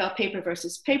to worry about paper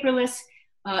versus paperless.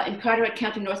 In Carteret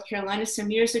County, North Carolina,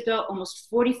 some years ago, almost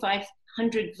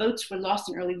 4,500 votes were lost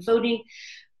in early voting,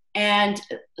 and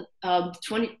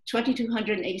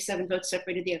 2,287 votes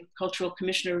separated the agricultural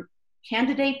commissioner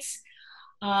candidates.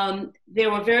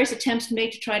 There were various attempts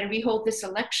made to try to rehold this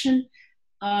election.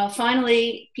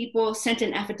 Finally, people sent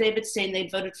in affidavits saying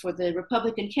they'd voted for the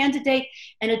Republican candidate,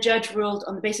 and a judge ruled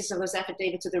on the basis of those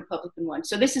affidavits that the Republican won.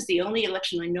 So this is the only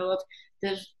election I know of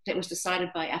that was decided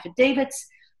by affidavits.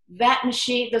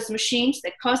 Those machines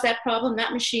that caused that problem,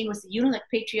 that machine was the Unilect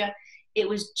Patriot. It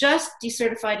was just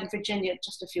decertified in Virginia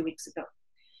just a few weeks ago.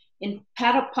 In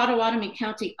Pottawatomie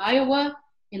County, Iowa,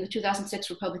 in the 2006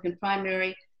 Republican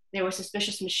primary, there were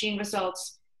suspicious machine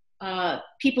results.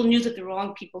 People knew that the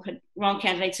wrong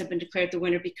candidates had been declared the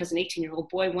winner because an 18-year-old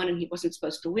boy won and he wasn't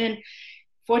supposed to win.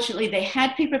 Fortunately, they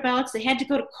had paper ballots. They had to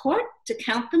go to court to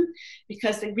count them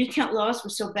because the recount laws were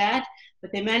so bad,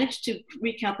 but they managed to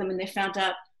recount them, and they found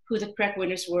out who the correct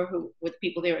winners were, who were the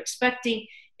people they were expecting.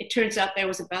 It turns out there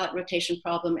was a ballot rotation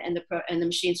problem, and the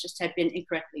machines just had been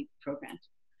incorrectly programmed.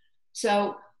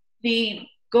 So the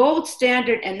gold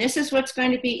standard, and this is what's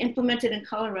going to be implemented in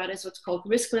Colorado, is what's called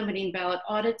risk-limiting ballot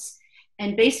audits.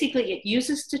 And basically it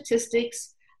uses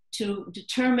statistics to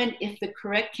determine if the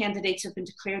correct candidates have been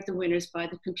declared the winners by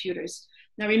the computers.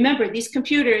 Now remember, these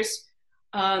computers,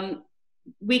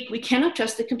 we cannot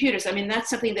trust the computers. I mean, that's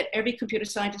something that every computer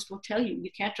scientist will tell you.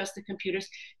 You can't trust the computers.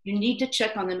 You need to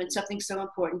check on them in something so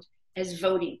important as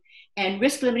voting. And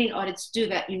risk-limiting audits do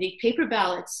that. You need paper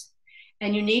ballots,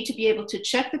 and you need to be able to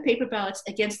check the paper ballots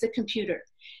against the computer.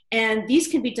 And these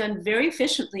can be done very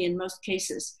efficiently in most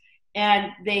cases.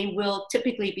 And they will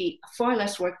typically be far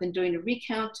less work than doing a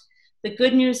recount. The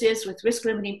good news is with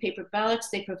risk-limiting paper ballots,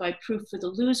 they provide proof for the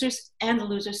losers and the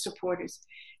losers' supporters.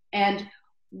 And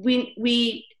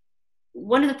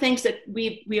one of the things that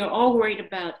we are all worried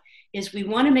about is we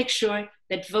want to make sure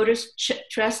that voters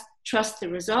trust the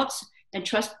results and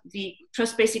trust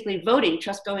basically voting,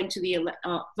 trust going to the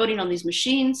voting on these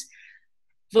machines,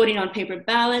 voting on paper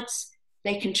ballots.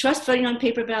 They can trust voting on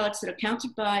paper ballots that are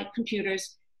counted by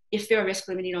computers if there are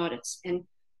risk-limiting audits. And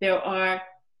there are,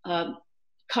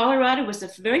 Colorado was the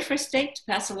very first state to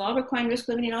pass a law requiring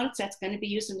risk-limiting audits. That's going to be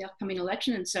used in the upcoming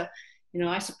election. And so,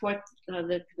 I support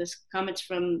the comments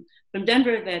from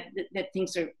Denver that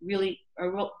things are very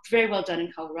well done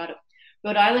in Colorado.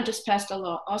 Rhode Island just passed a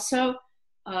law also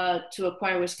to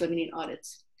acquire risk-limiting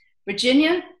audits.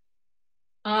 Virginia,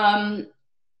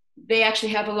 they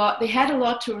actually have a law. They had a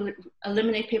law to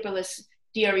eliminate paperless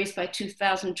DREs by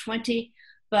 2020,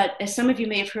 but as some of you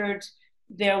may have heard,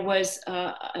 there was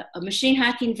a machine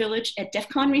hacking village at DEF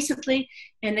CON recently,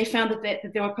 and they found that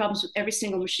there were problems with every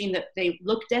single machine that they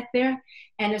looked at there.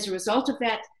 And as a result of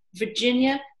that,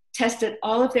 Virginia tested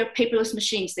all of their paperless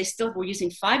machines. They still were using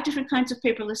 5 different kinds of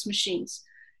paperless machines,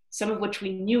 some of which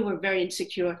we knew were very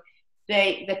insecure.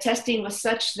 The testing was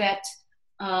such that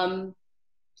the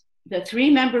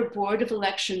 3-member Board of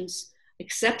Elections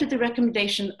accepted the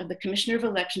recommendation of the Commissioner of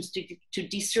Elections to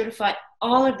decertify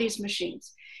all of these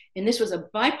machines. And this was a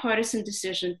bipartisan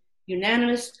decision,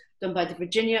 unanimous, done by the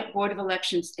Virginia Board of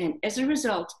Elections. And as a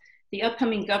result, the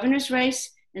upcoming governor's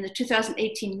race and the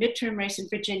 2018 midterm race in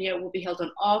Virginia will be held on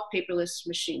all paperless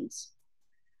machines.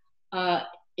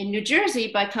 In New Jersey,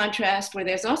 by contrast, where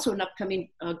there's also an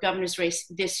upcoming governor's race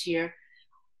this year,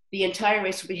 the entire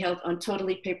race will be held on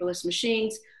totally paperless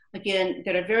machines, again,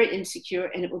 that are very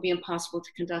insecure, and it will be impossible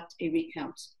to conduct a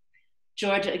recount.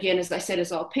 Georgia, again, as I said,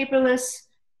 is all paperless.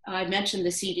 I mentioned the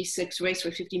CD6 race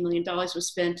where $50 million was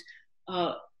spent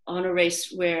on a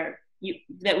race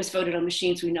that was voted on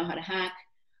machines we know how to hack.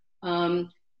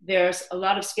 There's a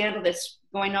lot of scandal that's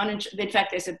going on. In fact,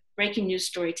 there's a breaking news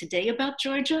story today about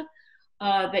Georgia.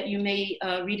 that you may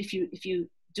read if you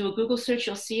do a Google search.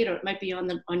 You'll see it, or it might be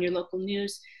on your local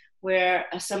news, where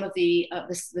some of the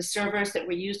servers that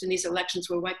were used in these elections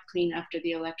were wiped clean after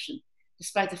the election,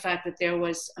 despite the fact that there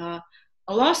was a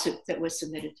lawsuit that was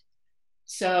submitted.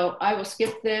 So I will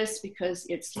skip this because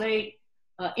it's late.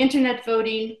 Internet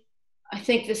voting, I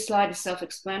think this slide is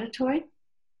self-explanatory.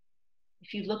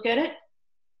 If you look at it,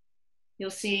 you'll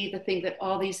see the thing that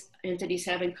all these entities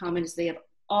have in common is they have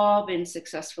all been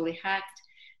successfully hacked.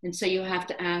 And so you have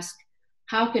to ask,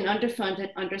 how can underfunded,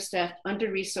 understaffed,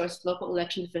 under-resourced local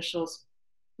election officials,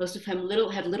 most of whom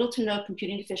have little to no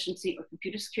computing efficiency or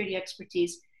computer security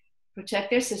expertise, protect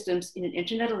their systems in an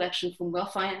internet election from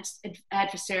well-financed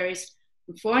adversaries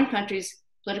from foreign countries,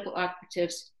 political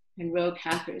operatives, and rogue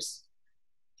hackers?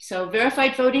 So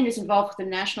verified voting is involved with the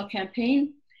national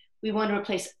campaign. We want to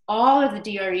replace all of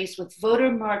the DREs with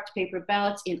voter-marked paper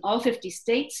ballots in all 50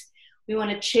 states. We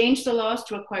want to change the laws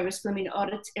to require risk-limiting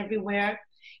audits everywhere.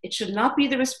 It should not be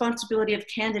the responsibility of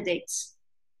candidates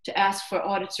to ask for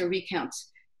audits or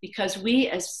recounts, because we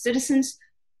as citizens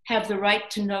have the right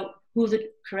to know who the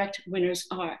correct winners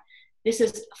are. This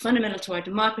is fundamental to our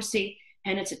democracy,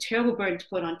 and it's a terrible burden to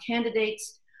put on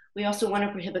candidates. We also want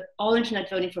to prohibit all internet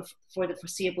voting for the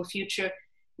foreseeable future.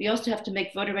 We also have to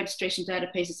make voter registration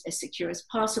databases as secure as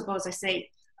possible. As I say,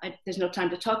 there's no time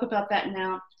to talk about that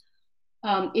now.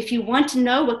 If you want to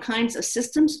know what kinds of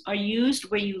systems are used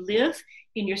where you live,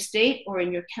 in your state or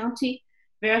in your county,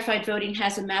 verified voting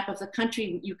has a map of the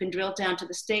country. You can drill down to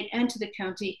the state and to the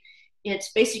county.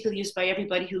 It's basically used by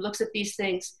everybody who looks at these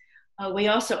things. We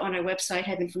also on our website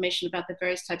have information about the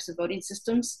various types of voting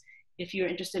systems, if you're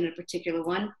interested in a particular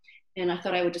one. And I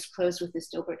thought I would just close with this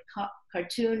Dilbert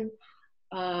cartoon,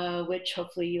 which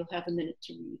hopefully you'll have a minute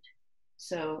to read.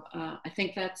 So I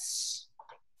think that's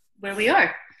where we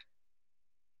are.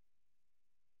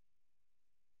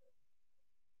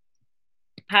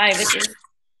 Hi, this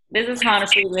is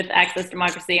Hanafi with Access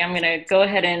Democracy. I'm going to go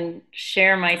ahead and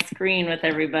share my screen with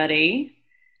everybody.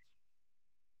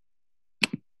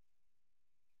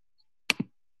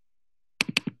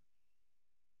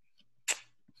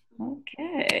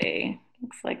 Okay,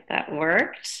 looks like that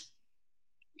worked.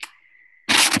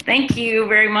 Thank you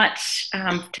very much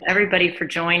to everybody for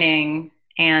joining,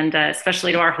 and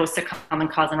especially to our hosts at Common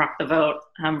Cause and Rock the Vote.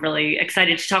 I'm really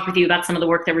excited to talk with you about some of the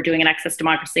work that we're doing in Access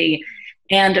Democracy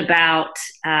and about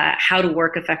how to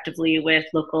work effectively with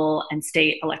local and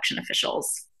state election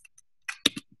officials.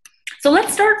 So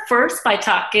let's start first by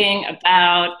talking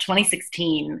about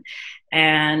 2016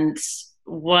 and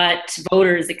what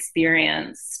voters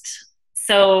experienced.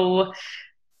 So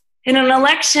in an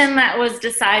election that was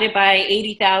decided by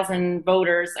 80,000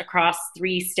 voters across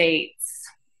 3 states,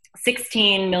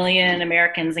 16 million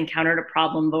Americans encountered a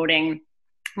problem voting,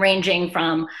 ranging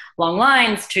from long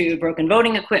lines to broken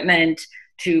voting equipment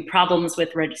to problems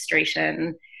with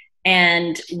registration.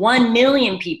 And 1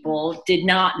 million people did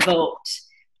not vote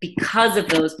because of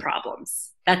those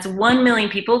problems. That's 1 million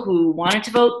people who wanted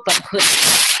to vote but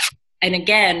couldn't. And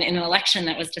again, in an election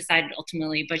that was decided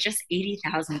ultimately by just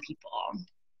 80,000 people.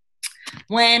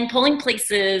 When polling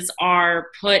places are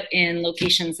put in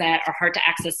locations that are hard to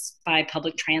access by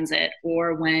public transit,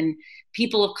 or when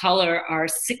people of color are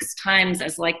 6 times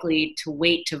as likely to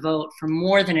wait to vote for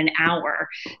more than an hour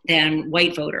than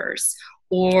white voters,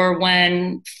 or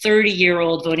when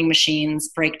 30-year-old voting machines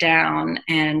break down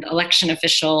and election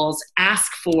officials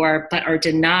ask for but are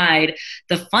denied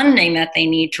the funding that they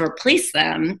need to replace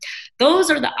them, those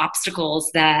are the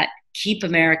obstacles that keep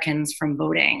Americans from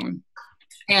voting.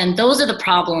 And those are the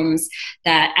problems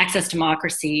that Access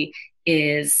Democracy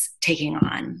is taking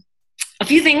on. A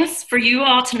few things for you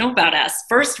all to know about us.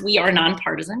 First, we are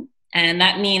nonpartisan, and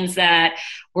that means that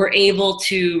we're able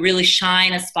to really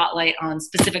shine a spotlight on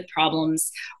specific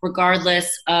problems, regardless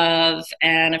of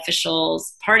an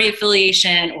official's party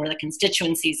affiliation or the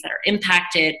constituencies that are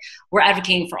impacted. We're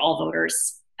advocating for all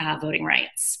voters' voting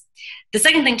rights. The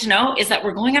second thing to know is that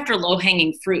we're going after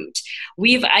low-hanging fruit.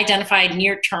 We've identified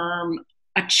near-term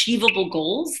achievable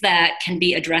goals that can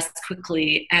be addressed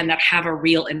quickly and that have a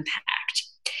real impact.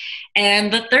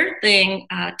 And the third thing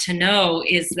to know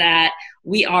is that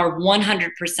we are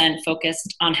 100%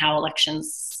 focused on how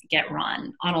elections get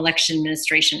run, on election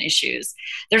administration issues.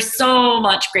 There's so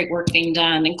much great work being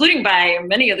done, including by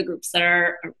many of the groups that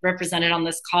are represented on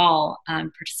this call,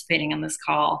 participating on this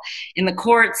call, in the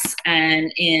courts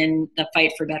and in the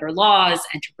fight for better laws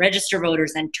and to register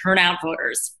voters and turn out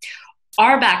voters.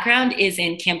 Our background is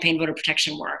in campaign voter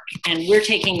protection work, and we're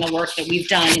taking the work that we've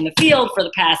done in the field for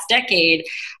the past decade,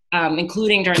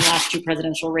 including during the last 2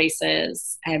 presidential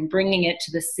races, and bringing it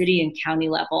to the city and county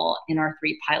level in our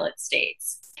 3 pilot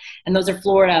states. And those are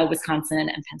Florida, Wisconsin,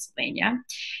 and Pennsylvania.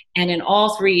 And in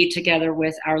all three, together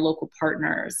with our local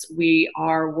partners, we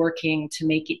are working to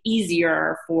make it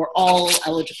easier for all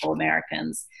eligible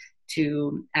Americans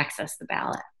to access the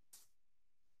ballot.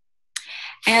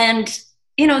 And,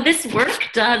 you know, this work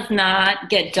does not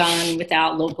get done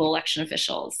without local election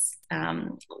officials.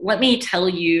 Let me tell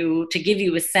you, to give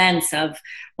you a sense of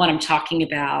what I'm talking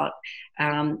about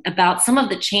some of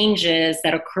the changes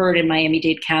that occurred in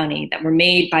Miami-Dade County that were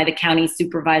made by the county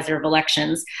supervisor of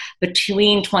elections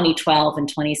between 2012 and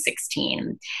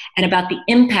 2016, and about the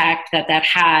impact that that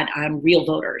had on real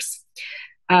voters.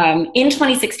 In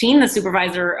 2016, the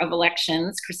supervisor of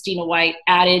elections, Christina White,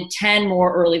 added 10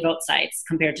 more early vote sites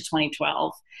compared to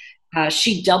 2012.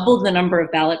 She doubled the number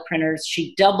of ballot printers.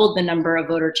 She doubled the number of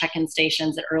voter check-in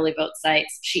stations at early vote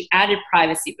sites. She added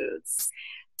privacy booths.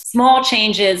 Small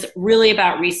changes, really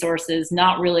about resources,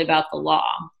 not really about the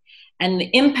law. And the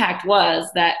impact was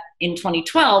that in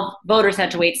 2012, voters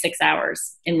had to wait 6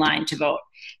 hours in line to vote.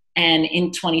 And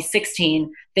in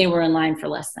 2016, they were in line for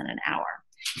less than an hour.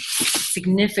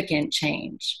 Significant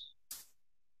change.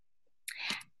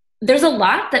 There's a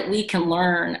lot that we can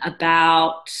learn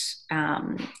about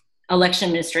election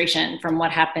administration from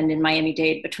what happened in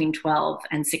Miami-Dade between 12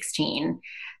 and 16.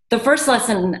 The first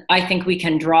lesson I think we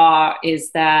can draw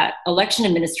is that election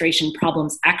administration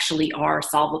problems actually are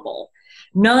solvable.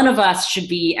 None of us should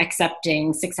be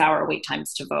accepting 6-hour wait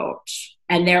times to vote.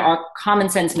 And there are common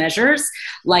sense measures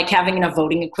like having enough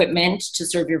voting equipment to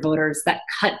serve your voters that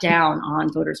cut down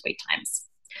on voters' wait times.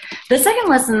 The second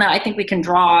lesson that I think we can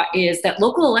draw is that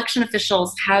local election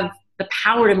officials have the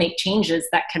power to make changes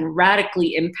that can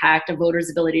radically impact a voter's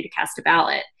ability to cast a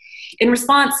ballot. In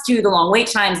response to the long wait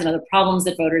times and other problems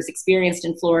that voters experienced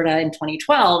in Florida in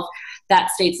 2012,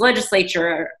 that state's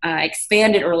legislature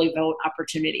expanded early vote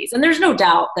opportunities. And there's no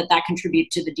doubt that that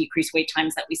contributed to the decreased wait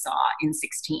times that we saw in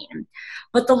 16.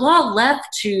 But the law left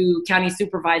to county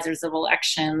supervisors of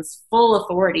elections full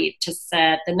authority to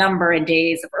set the number and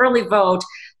days of early vote,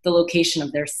 the location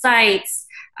of their sites,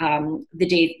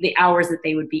 the hours that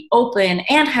they would be open,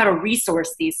 and how to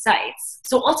resource these sites.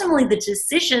 So ultimately, the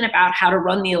decision about how to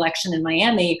run the election in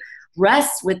Miami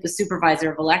rests with the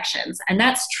supervisor of elections. And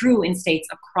that's true in states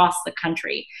across the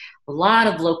country. A lot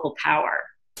of local power.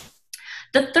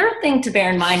 The third thing to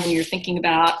bear in mind when you're thinking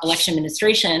about election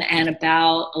administration and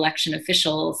about election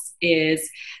officials is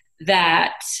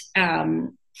that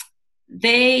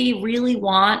they really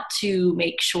want to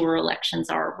make sure elections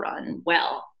are run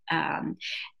well.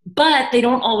 But they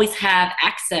don't always have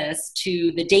access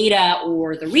to the data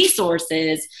or the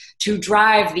resources to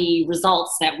drive the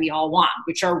results that we all want,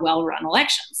 which are well-run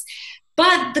elections.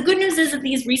 But the good news is that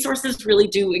these resources really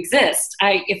do exist.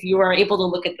 If you are able to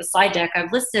look at the slide deck,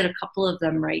 I've listed a couple of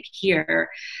them right here.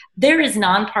 There is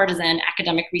nonpartisan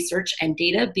academic research and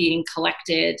data being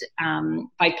collected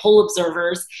by poll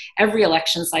observers every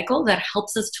election cycle that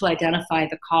helps us to identify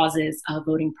the causes of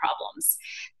voting problems.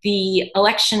 The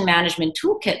election management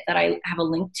toolkit that I have a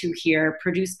link to here,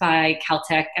 produced by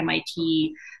Caltech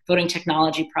MIT Voting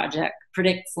Technology Project,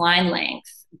 predicts line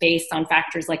length based on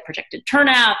factors like projected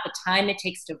turnout, the time it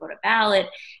takes to vote a ballot,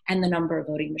 and the number of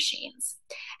voting machines.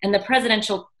 And the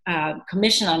Presidential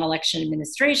Commission on Election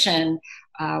Administration,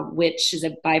 which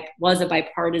was a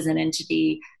bipartisan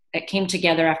entity that came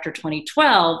together after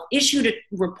 2012, issued a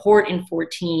report in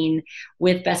 2014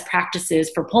 with best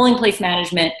practices for polling place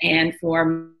management and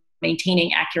for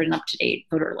maintaining accurate and up-to-date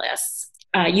voter lists.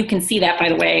 You can see that, by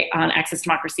the way, on Access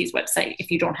Democracy's website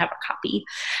if you don't have a copy.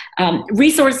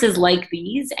 Resources like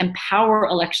these empower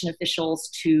election officials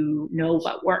to know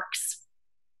what works.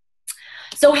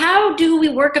 So how do we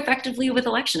work effectively with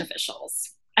election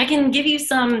officials? I can give you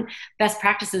some best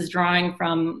practices drawing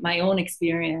from my own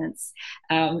experience,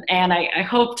 and I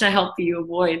hope to help you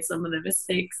avoid some of the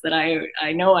mistakes that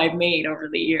I know I've made over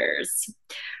the years.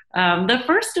 The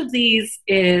first of these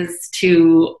is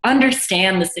to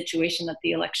understand the situation that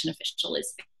the election official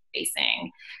is facing.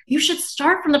 You should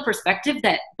start from the perspective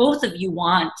that both of you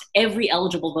want every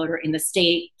eligible voter in the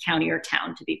state, county, or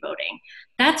town to be voting.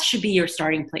 That should be your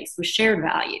starting place with shared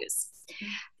values.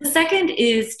 The second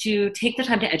is to take the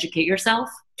time to educate yourself,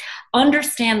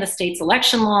 understand the state's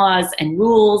election laws and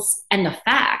rules and the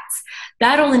facts.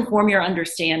 That'll inform your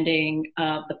understanding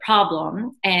of the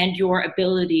problem and your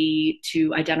ability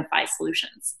to identify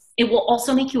solutions. It will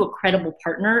also make you a credible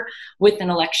partner with an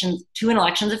elections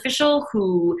official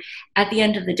who, at the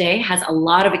end of the day, has a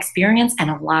lot of experience and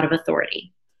a lot of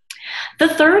authority. The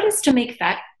third is to make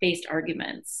fact-based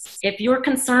arguments. If you're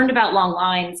concerned about long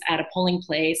lines at a polling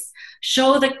place,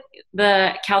 show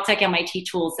the Caltech MIT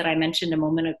tools that I mentioned a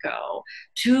moment ago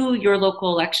to your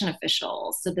local election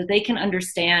officials so that they can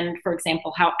understand, for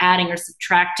example, how adding or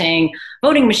subtracting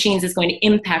voting machines is going to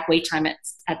impact wait time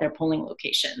at their polling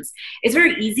locations. It's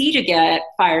very easy to get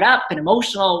fired up and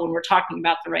emotional when we're talking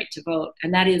about the right to vote,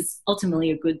 and that is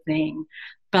ultimately a good thing.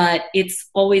 But it's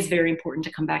always very important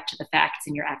to come back to the facts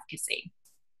in your advocacy.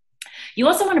 You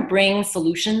also want to bring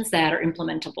solutions that are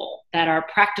implementable, that are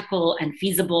practical and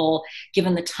feasible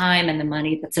given the time and the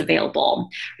money that's available.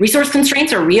 Resource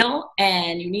constraints are real,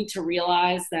 and you need to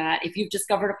realize that if you've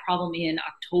discovered a problem in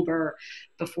October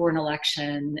before an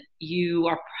election, you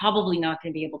are probably not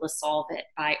going to be able to solve it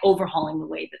by overhauling the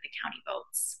way that the county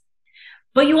votes.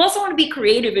 But you also want to be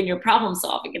creative in your problem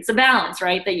solving. It's a balance,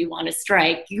 right, that you want to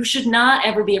strike. You should not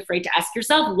ever be afraid to ask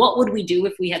yourself, what would we do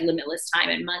if we had limitless time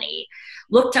and money?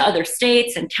 Look to other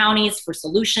states and counties for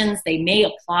solutions. They may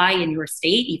apply in your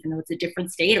state, even though it's a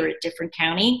different state or a different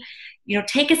county.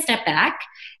 Take a step back.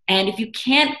 And if you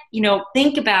can't,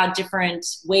 think about different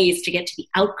ways to get to the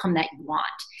outcome that you want.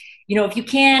 If you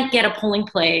can't get a polling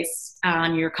place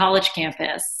on your college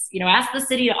campus, ask the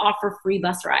city to offer free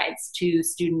bus rides to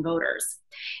student voters.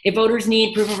 If voters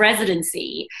need proof of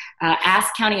residency,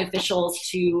 ask county officials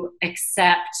to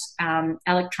accept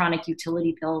electronic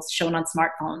utility bills shown on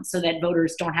smartphones so that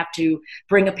voters don't have to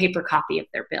bring a paper copy of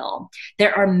their bill.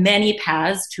 There are many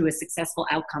paths to a successful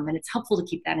outcome, and it's helpful to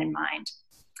keep that in mind.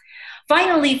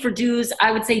 Finally, for do's,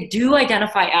 I would say do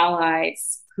identify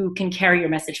allies who can carry your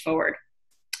message forward.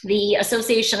 The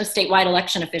Association of Statewide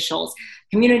Election Officials,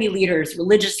 community leaders,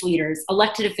 religious leaders,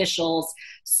 elected officials,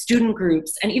 student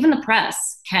groups, and even the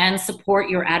press can support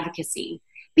your advocacy.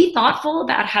 Be thoughtful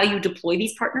about how you deploy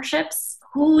these partnerships.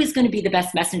 Who is going to be the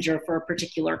best messenger for a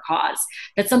particular cause?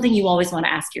 That's something you always want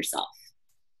to ask yourself.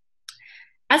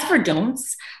 As for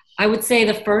don'ts, I would say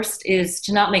the first is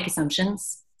to not make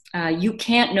assumptions. You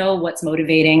can't know what's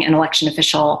motivating an election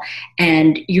official,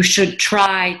 and you should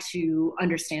try to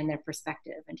understand their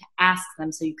perspective and to ask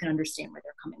them so you can understand where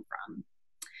they're coming from.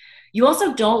 You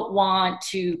also don't want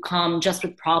to come just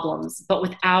with problems, but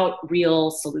without real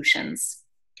solutions.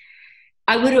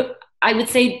 I would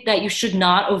say that you should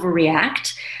not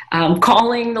overreact.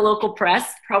 Calling the local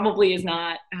press probably is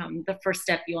not the first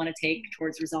step you want to take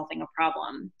towards resolving a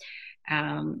problem.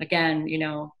 Again,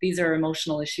 these are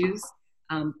emotional issues.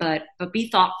 But be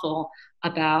thoughtful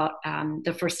about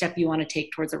the first step you want to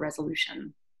take towards a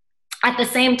resolution. At the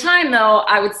same time, though,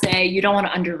 I would say you don't want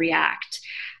to underreact.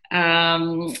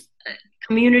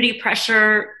 Community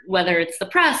pressure, whether it's the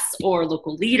press or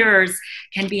local leaders,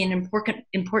 can be an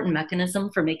important mechanism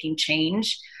for making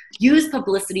change. Use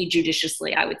publicity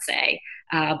judiciously, I would say,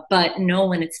 but know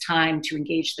when it's time to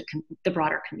engage the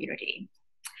broader community.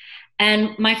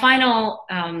 And my final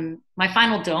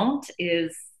don't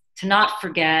is to not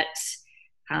forget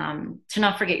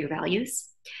your values.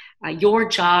 Your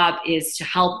job is to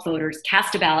help voters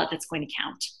cast a ballot that's going to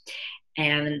count.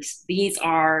 And these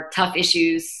are tough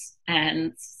issues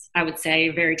and I would say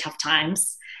very tough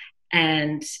times.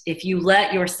 And if you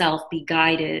let yourself be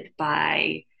guided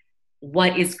by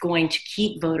what is going to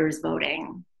keep voters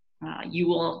voting, you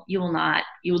will not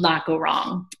go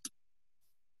wrong.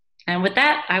 And with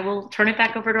that, I will turn it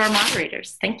back over to our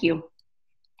moderators. Thank you.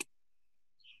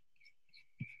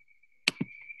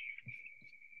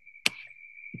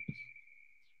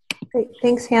 Great.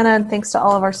 Thanks, Hannah, and thanks to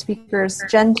all of our speakers.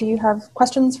 Jen, do you have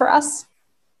questions for us?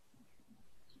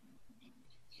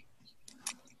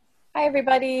 Hi,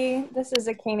 everybody. This is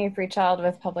Akani Freechild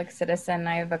with Public Citizen.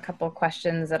 I have a couple of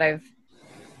questions that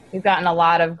we've gotten a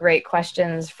lot of great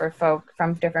questions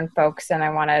from different folks, and I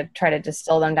want to try to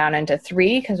distill them down into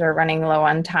 3 because we're running low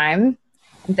on time.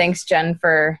 And thanks, Jen,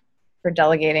 for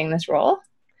delegating this role.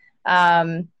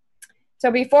 So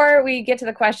before we get to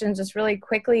the questions, just really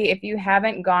quickly, if you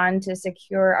haven't gone to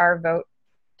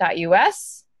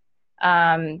secureourvote.us,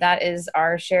 that is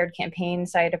our shared campaign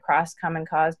site across Common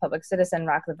Cause, Public Citizen,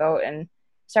 Rock the Vote, and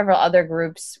several other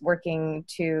groups working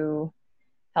to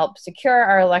help secure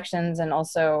our elections and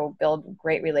also build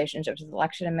great relationships with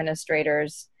election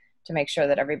administrators to make sure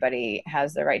that everybody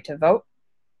has the right to vote.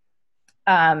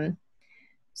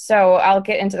 So I'll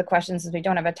get into the questions since we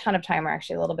don't have a ton of time. We're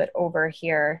actually a little bit over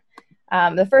here.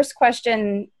 The first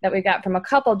question that we got from a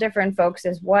couple different folks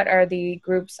is, what are the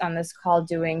groups on this call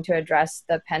doing to address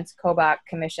the Pence-Kobach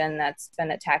Commission that's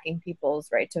been attacking people's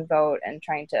right to vote and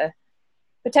trying to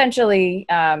potentially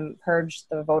purge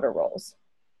the voter rolls?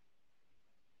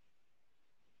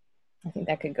 I think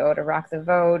that could go to Rock the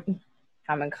Vote,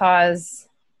 Common Cause,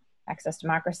 Access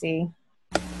Democracy.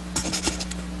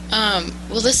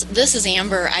 Well, this is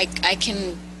Amber. I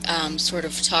can sort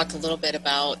of talk a little bit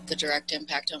about the direct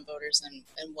impact on voters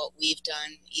and what we've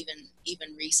done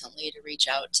even recently to reach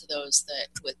out to those that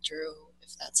withdrew,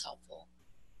 if that's helpful.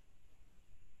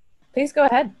 Please go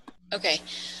ahead. Okay.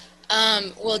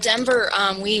 Well, Denver,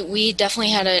 we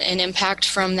definitely had an impact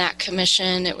from that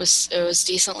commission. It was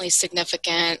decently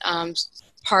significant.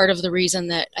 Part of the reason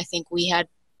that I think we had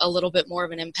a little bit more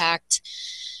of an impact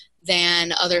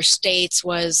than other states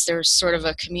was there's sort of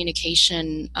a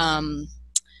communication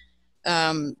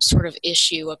sort of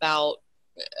issue about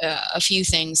a few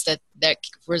things that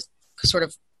were sort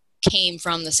of came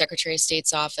from the Secretary of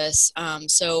State's office.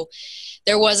 So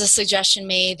there was a suggestion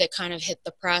made that kind of hit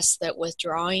the press that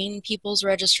withdrawing people's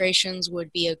registrations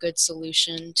would be a good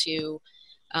solution to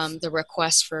the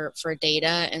request for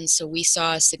data. And so we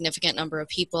saw a significant number of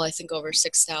people, I think over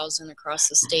 6,000 across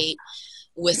the state,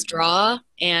 withdraw.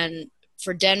 And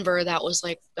for Denver, that was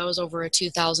over a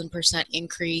 2,000%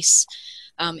 increase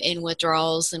in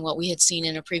withdrawals than what we had seen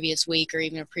in a previous week or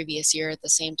even a previous year at the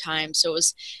same time. So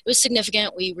it was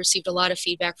significant. We received a lot of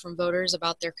feedback from voters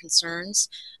about their concerns,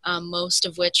 most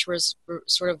of which was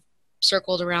sort of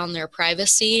circled around their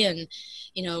privacy and,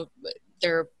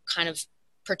 their kind of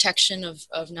protection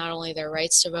of not only their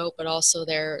rights to vote, but also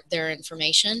their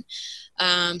information.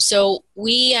 So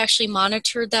we actually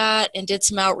monitored that and did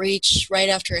some outreach right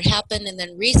after it happened. And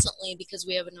then recently, because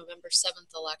we have a November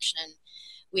 7th election,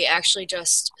 we actually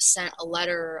just sent a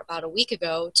letter about a week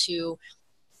ago to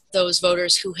those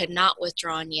voters who had not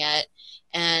withdrawn yet.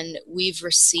 And we've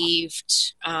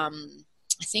received, I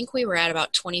think we were at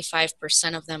about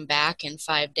 25% of them back in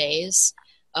 5 days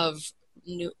of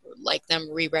them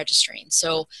re-registering.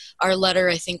 So our letter,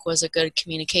 I think, was a good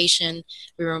communication.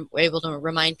 We were able to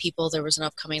remind people there was an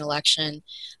upcoming election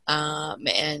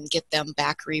and get them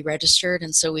back re-registered.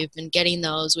 And so we've been getting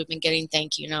those. We've been getting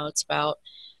thank you notes about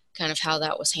kind of how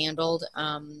that was handled.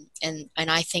 And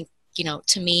I think,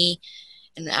 to me,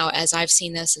 and now as I've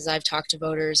seen this, as I've talked to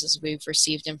voters, as we've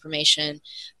received information,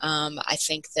 I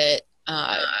think that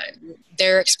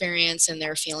their experience and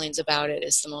their feelings about it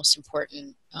is the most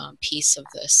important piece of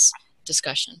this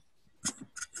discussion.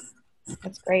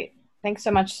 That's great. Thanks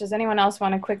so much. Does anyone else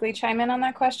want to quickly chime in on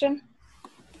that question?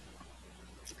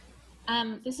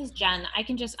 This is Jen. I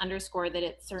can just underscore that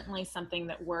it's certainly something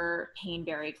that we're paying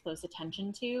very close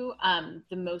attention to.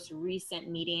 The most recent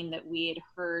meeting that we had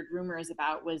heard rumors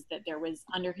about was that there was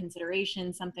under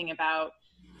consideration something about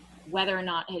whether or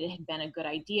not it had been a good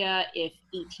idea if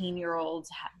 18-year-olds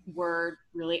were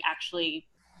really actually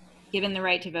given the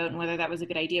right to vote and whether that was a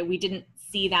good idea. We didn't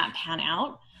see that pan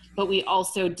out, but we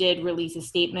also did release a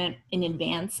statement in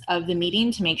advance of the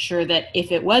meeting to make sure that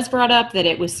if it was brought up, that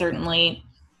it was certainly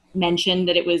mentioned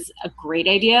that it was a great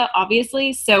idea,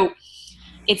 obviously. So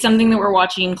it's something that we're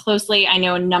watching closely. I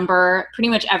know pretty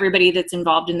much everybody that's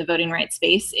involved in the voting rights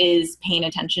space is paying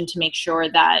attention to make sure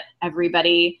that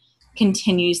everybody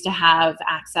continues to have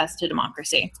access to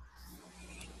democracy.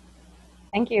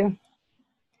 Thank you.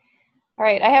 All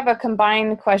right, I have a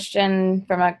combined question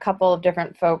from a couple of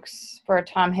different folks for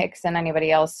Tom Hicks and anybody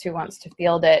else who wants to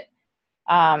field it.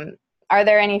 Are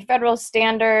there any federal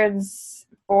standards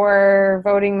for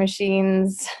voting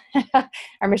machines?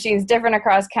 Are machines different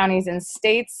across counties and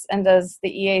states? And does the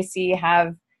EAC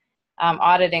have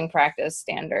auditing practice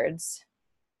standards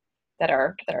that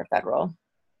are federal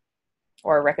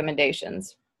or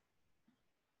recommendations?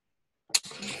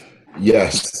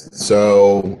 Yes.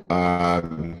 So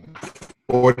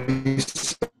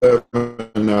 47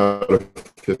 out of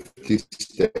 50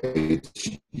 states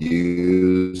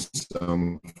use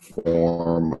some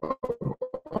form of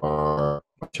our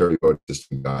Ontario voting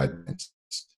system guidelines,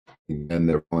 and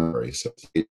they're voluntary. So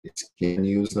states can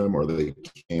use them or they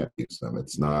can't use them.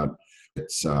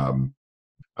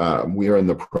 We are in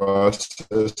the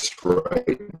process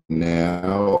right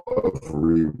now of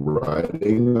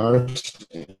rewriting our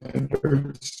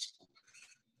standards.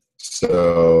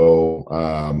 So,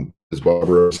 as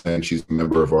Barbara was saying, she's a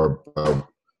member of our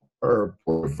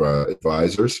board of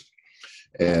advisors,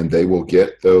 and they will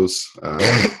get those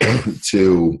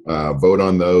to vote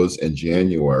on those in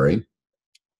January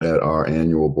at our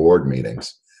annual board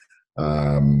meetings.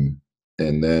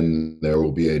 And then there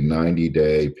will be a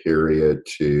 90-day period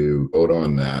to vote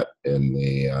on that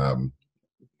in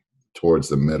towards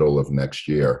the middle of next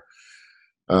year.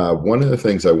 One of the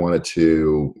things I wanted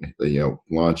to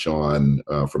launch on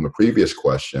from the previous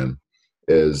question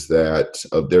is that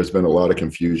there's been a lot of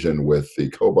confusion with the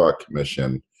Kobach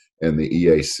Commission and the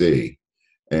EAC.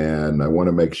 And I want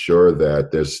to make sure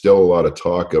that there's still a lot of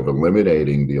talk of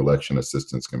eliminating the Election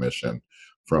Assistance Commission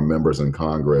from members in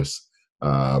Congress.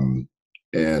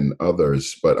 and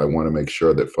others, but I want to make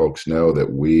sure that folks know that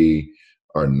we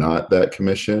are not that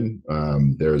commission.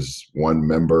 There's one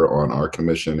member on our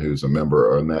commission who's a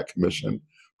member on that commission,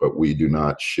 but we do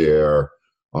not share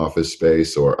office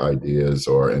space or ideas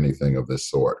or anything of this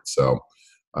sort. So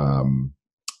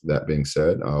that being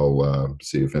said, I'll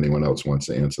see if anyone else wants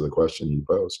to answer the question you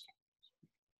posed.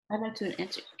 I'd like to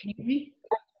answer. Can you hear me?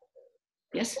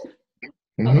 Yes?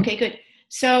 Mm-hmm. Oh, okay, good.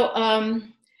 So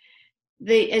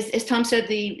as Tom said,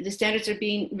 the standards are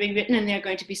being rewritten and they're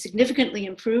going to be significantly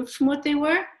improved from what they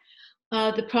were.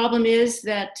 The problem is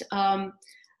that a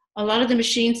lot of the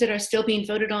machines that are still being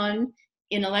voted on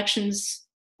in elections,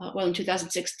 in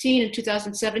 2016 and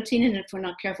 2017, and if we're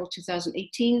not careful,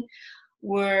 2018,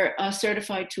 were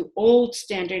certified to old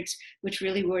standards, which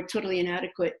really were totally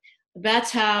inadequate.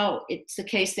 That's how it's the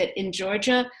case that in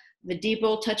Georgia, the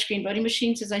Diebold touchscreen voting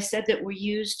machines, as I said, that were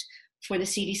used for the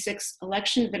CD6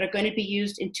 election, that are going to be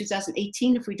used in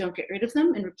 2018 if we don't get rid of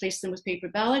them and replace them with paper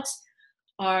ballots,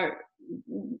 there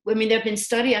have been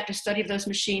study after study of those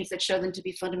machines that show them to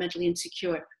be fundamentally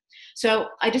insecure. So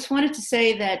I just wanted to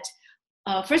say that,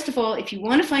 first of all, if you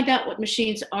want to find out what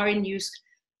machines are in use,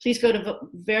 please go to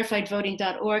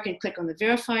verifiedvoting.org and click on the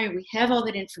verifier. We have all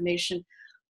that information.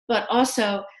 But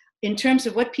also, in terms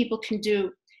of what people can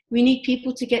do, we need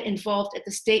people to get involved at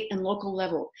the state and local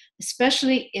level,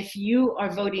 especially if you are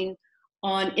voting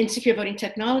on insecure voting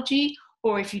technology,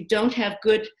 or if you don't have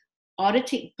good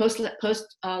auditing,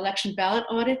 post-election ballot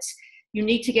audits. You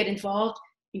need to get involved,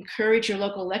 encourage your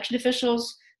local election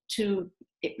officials to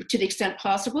the extent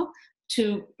possible,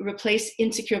 to replace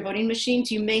insecure voting machines.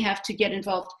 You may have to get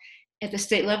involved at the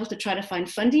state level to try to find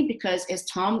funding, because as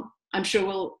Tom, I'm sure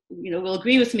will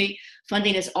agree with me,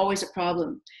 funding is always a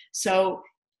problem. So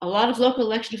a lot of local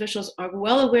election officials are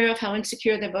well aware of how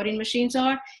insecure their voting machines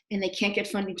are, and they can't get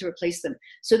funding to replace them.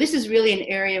 So this is really an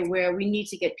area where we need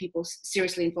to get people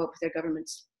seriously involved with their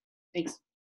governments. Thanks.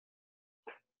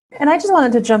 And I just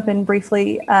wanted to jump in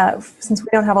briefly, since we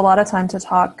don't have a lot of time to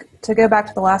talk, to go back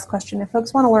to the last question. If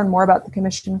folks want to learn more about the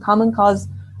Commission, Common Cause,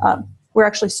 we're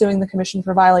actually suing the Commission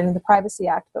for violating the Privacy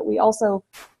Act, but we also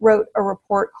wrote a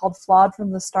report called Flawed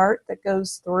from the Start that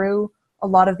goes through a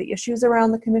lot of the issues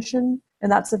around the Commission,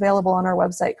 and that's available on our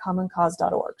website,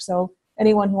 commoncause.org. So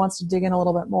anyone who wants to dig in a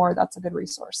little bit more, that's a good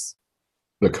resource.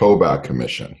 The Kobach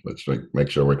Commission, let's make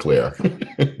sure we're clear.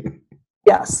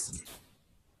 Yes.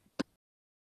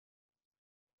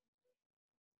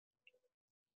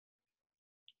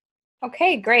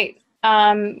 Okay, great.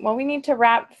 Well, we need to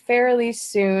wrap fairly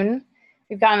soon.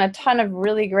 We've gotten a ton of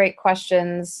really great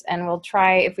questions, and we'll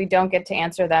try, if we don't get to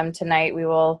answer them tonight, we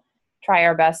will try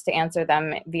our best to answer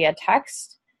them via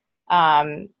text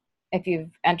if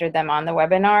you've entered them on the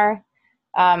webinar.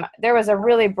 There was a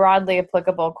really broadly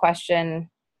applicable question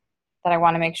that I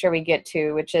want to make sure we get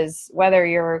to, which is whether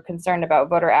you're concerned about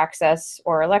voter access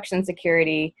or election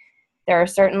security. There are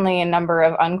certainly a number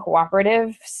of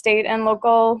uncooperative state and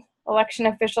local election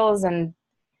officials, and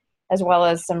as well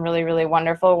as some really, really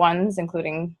wonderful ones,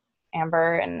 including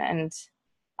Amber and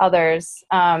others.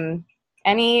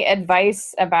 Any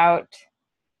advice about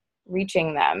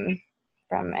reaching them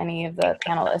from any of the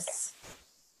panelists?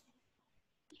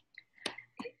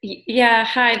 Yeah,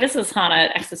 hi, this is Hannah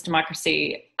at Access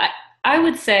Democracy. I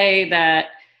would say that,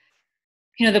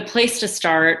 the place to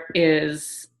start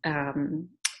is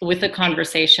with a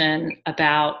conversation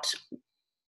about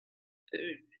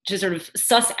to sort of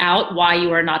suss out why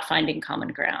you are not finding common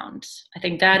ground. I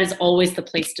think that is always the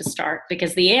place to start,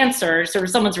 because the answer, sort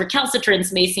of someone's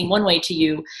recalcitrance may seem one way to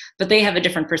you, but they have a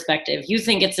different perspective. You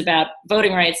think it's about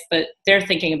voting rights, but they're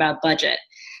thinking about budget.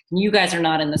 And you guys are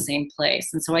not in the same place.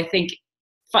 And so I think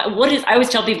I always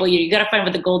tell people, you got to find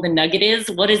what the golden nugget is.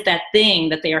 What is that thing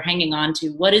that they are hanging on to?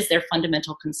 What is their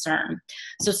fundamental concern?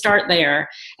 So start there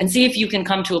and see if you can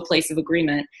come to a place of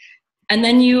agreement. And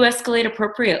then you escalate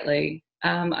appropriately.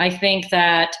 I think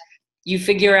that you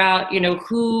figure out,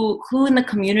 who in the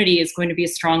community is going to be a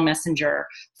strong messenger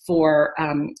for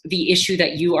the issue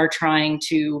that you are trying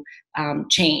to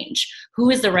change. Who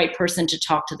is the right person to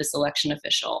talk to this election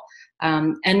official?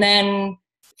 And then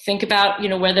think about,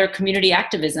 whether community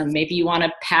activism, maybe you want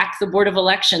to pack the Board of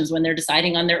Elections when they're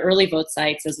deciding on their early vote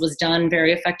sites, as was done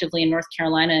very effectively in North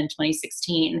Carolina in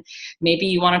 2016. Maybe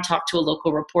you want to talk to a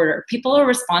local reporter. People are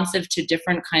responsive to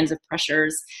different kinds of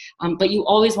pressures, but you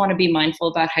always want to be mindful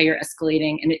about how you're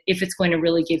escalating and if it's going to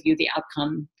really give you the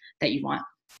outcome that you want.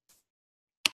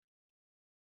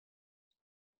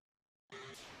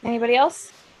 Anybody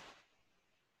else?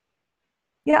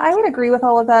 Yeah, I would agree with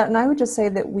all of that, and I would just say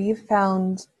that we've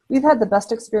had the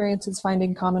best experiences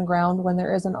finding common ground when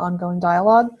there is an ongoing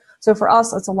dialogue. So for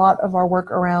us, it's a lot of our work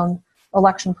around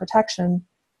election protection.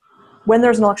 When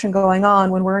there's an election going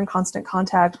on, when we're in constant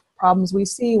contact, problems we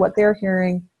see, what they're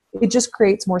hearing, it just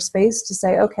creates more space to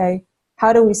say, okay,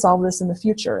 how do we solve this in the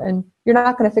future? And you're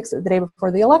not going to fix it the day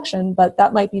before the election, but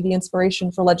that might be the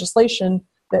inspiration for legislation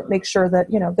that makes sure that,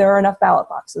 there are enough ballot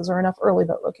boxes or enough early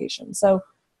vote locations. So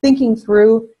thinking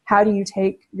through, how do you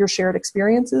take your shared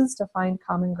experiences to find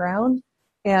common ground?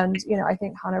 And, I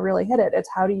think Hannah really hit it. It's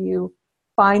how do you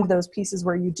find those pieces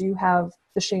where you do have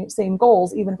the same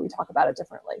goals, even if we talk about it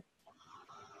differently.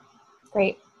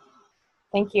 Great.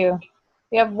 Thank you.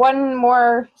 We have one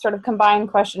more sort of combined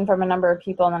question from a number of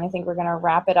people, and then I think we're going to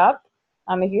wrap it up.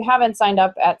 If you haven't signed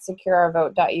up at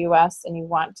secureourvote.us and you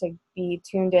want to be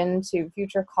tuned in to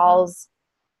future calls,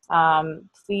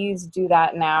 please do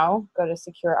that now. Go to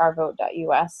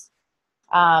secureourvote.us.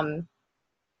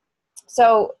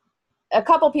 So a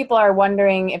couple people are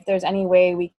wondering if there's any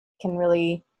way we can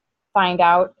really find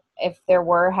out if there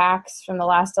were hacks from the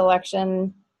last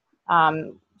election.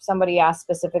 Somebody asked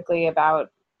specifically about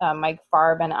Mike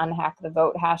Farb and Unhack the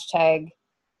Vote hashtag,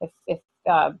 if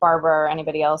Barbara or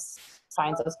anybody else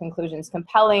finds those conclusions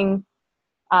compelling.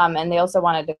 And they also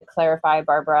wanted to clarify,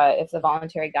 Barbara, if the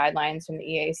voluntary guidelines from the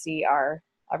EAC are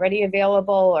already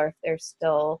available or if they're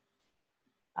still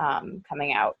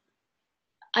coming out.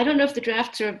 I don't know if the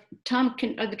drafts are, Tom,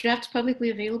 are the drafts publicly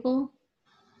available?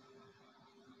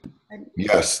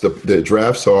 Yes, the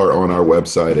drafts are on our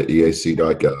website at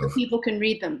eac.gov. People can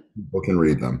read them. People can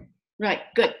read them. Right,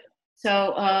 good.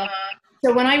 So,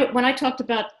 so when I talked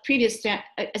about previous,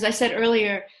 as I said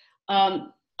earlier,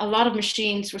 a lot of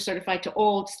machines were certified to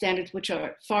old standards, which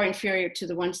are far inferior to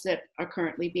the ones that are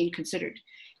currently being considered.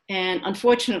 And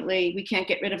unfortunately, we can't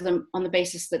get rid of them on the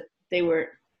basis that they were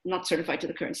not certified to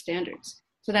the current standards.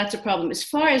 So that's a problem. As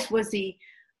far as was the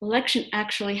election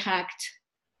actually hacked,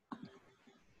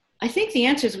 I think the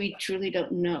answer is we truly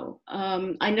don't know.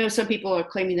 I know some people are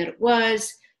claiming that it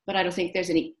was, but I don't think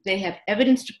there's they have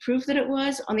evidence to prove that it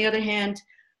was. On the other hand,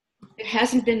 there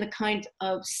hasn't been the kind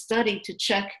of study to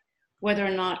check whether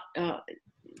or not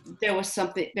there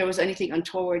was anything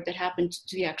untoward that happened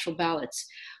to the actual ballots.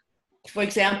 For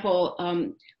example,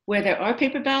 where there are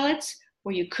paper ballots,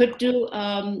 where you could do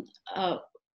a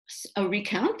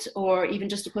recount or even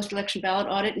just a post-election ballot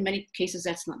audit, in many cases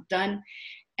that's not done.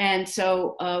 And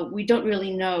so we don't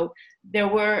really know. There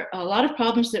were a lot of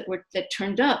problems that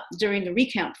turned up during the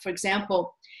recount. For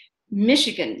example,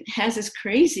 Michigan has this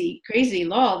crazy, crazy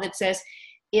law that says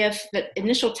if the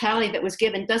initial tally that was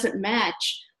given doesn't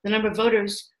match the number of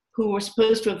voters who were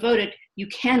supposed to have voted, you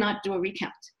cannot do a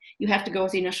recount. You have to go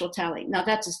with the initial tally. Now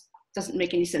that just doesn't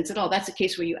make any sense at all. That's a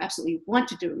case where you absolutely want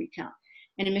to do a recount.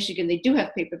 And in Michigan, they do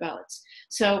have paper ballots.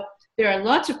 So there are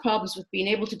lots of problems with being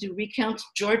able to do recounts.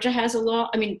 Georgia has a law.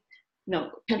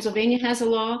 Pennsylvania has a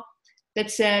law that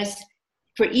says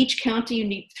for each county, you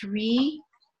need 3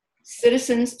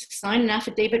 citizens to sign an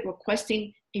affidavit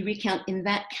requesting a recount in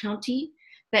that county.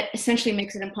 That essentially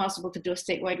makes it impossible to do a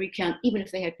statewide recount, even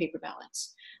if they had paper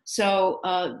ballots. So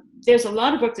there's a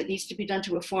lot of work that needs to be done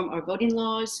to reform our voting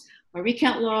laws, our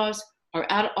recount laws, our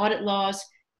audit laws,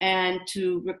 and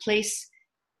to replace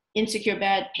insecure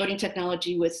bad voting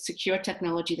technology with secure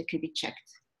technology that can be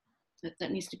checked.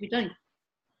 That needs to be done.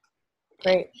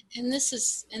 Great. And this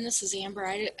is Amber.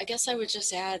 I guess I would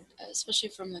just add, especially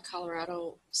from the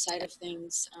Colorado side of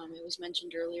things, it was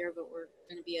mentioned earlier, but we're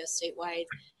going to be a statewide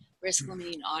risk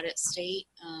limiting audit state.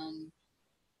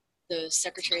 The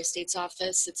Secretary of State's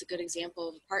office, it's a good example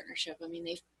of a partnership. I mean,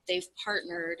 they've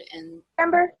partnered and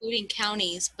including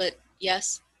counties, but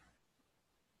yes.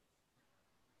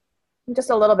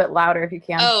 Just a little bit louder if you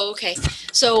can. Oh, okay.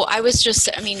 So I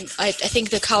think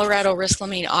the Colorado risk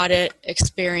limiting audit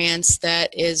experience that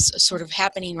is sort of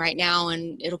happening right now,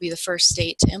 and it'll be the first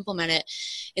state to implement it,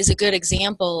 is a good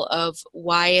example of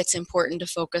why it's important to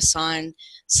focus on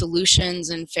solutions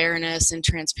and fairness and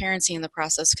transparency in the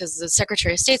process, because the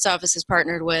Secretary of State's office has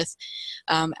partnered with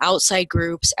outside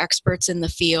groups, experts in the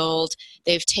field.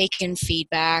 They've taken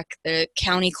feedback. The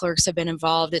county clerks have been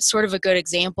involved. It's sort of a good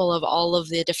example of all of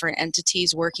the different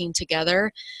entities working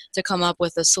together to come up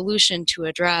with a solution to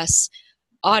address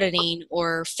auditing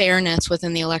or fairness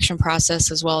within the election process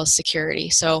as well as security.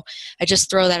 So I just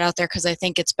throw that out there because I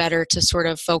think it's better to sort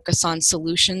of focus on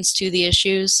solutions to the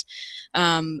issues,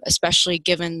 especially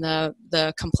given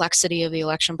the complexity of the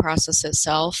election process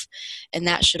itself. And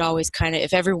that should always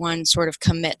if everyone sort of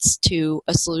commits to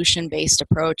a solution-based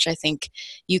approach, I think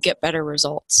you get better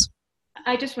results.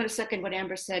 I just want to second what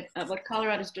Amber said. What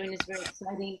Colorado is doing is very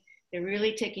exciting. They're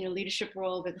really taking a leadership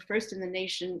role. They're the first in the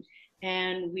nation,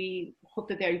 and we hope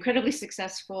that they're incredibly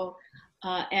successful.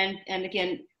 And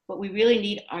again, but we really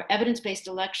need our evidence-based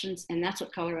elections, and that's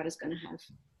what Colorado is going to have.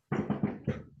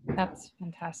 That's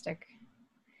fantastic.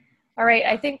 All right,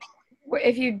 I think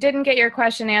if you didn't get your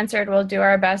question answered, we'll do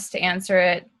our best to answer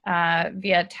it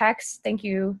via text. Thank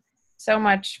you so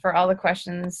much for all the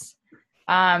questions.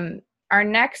 Our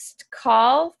next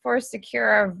call for Secure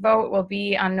Our Vote will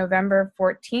be on November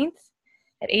 14th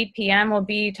at 8 p.m. We'll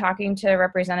be talking to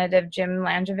Representative Jim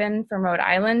Langevin from Rhode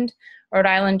Island. Rhode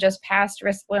Island just passed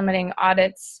risk limiting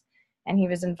audits, and he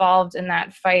was involved in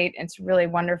that fight. It's really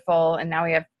wonderful, and now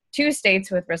we have 2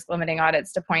 states with risk limiting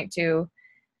audits to point to.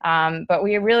 But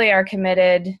we really are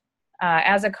committed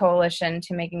as a coalition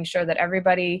to making sure that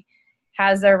everybody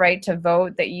has their right to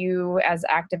vote, that you as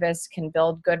activists can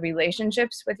build good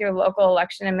relationships with your local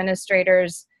election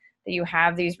administrators, that you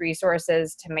have these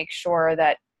resources to make sure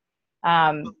that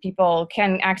people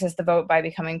can access the vote by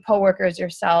becoming poll workers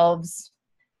yourselves,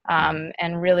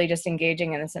 and really just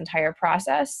engaging in this entire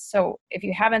process. So if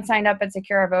you haven't signed up at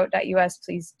secureourvote.us,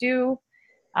 please do.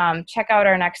 Check out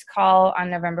our next call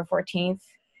on November 14th.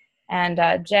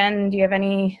 And Jen, do you have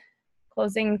any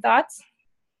closing thoughts?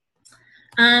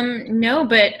 No,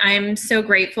 but I'm so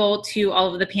grateful to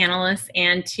all of the panelists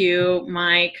and to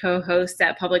my co-hosts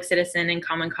at Public Citizen and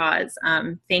Common Cause.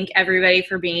 Thank everybody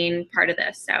for being part of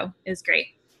this. So it was great.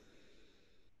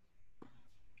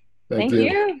 Thank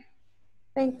you.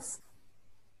 Thanks.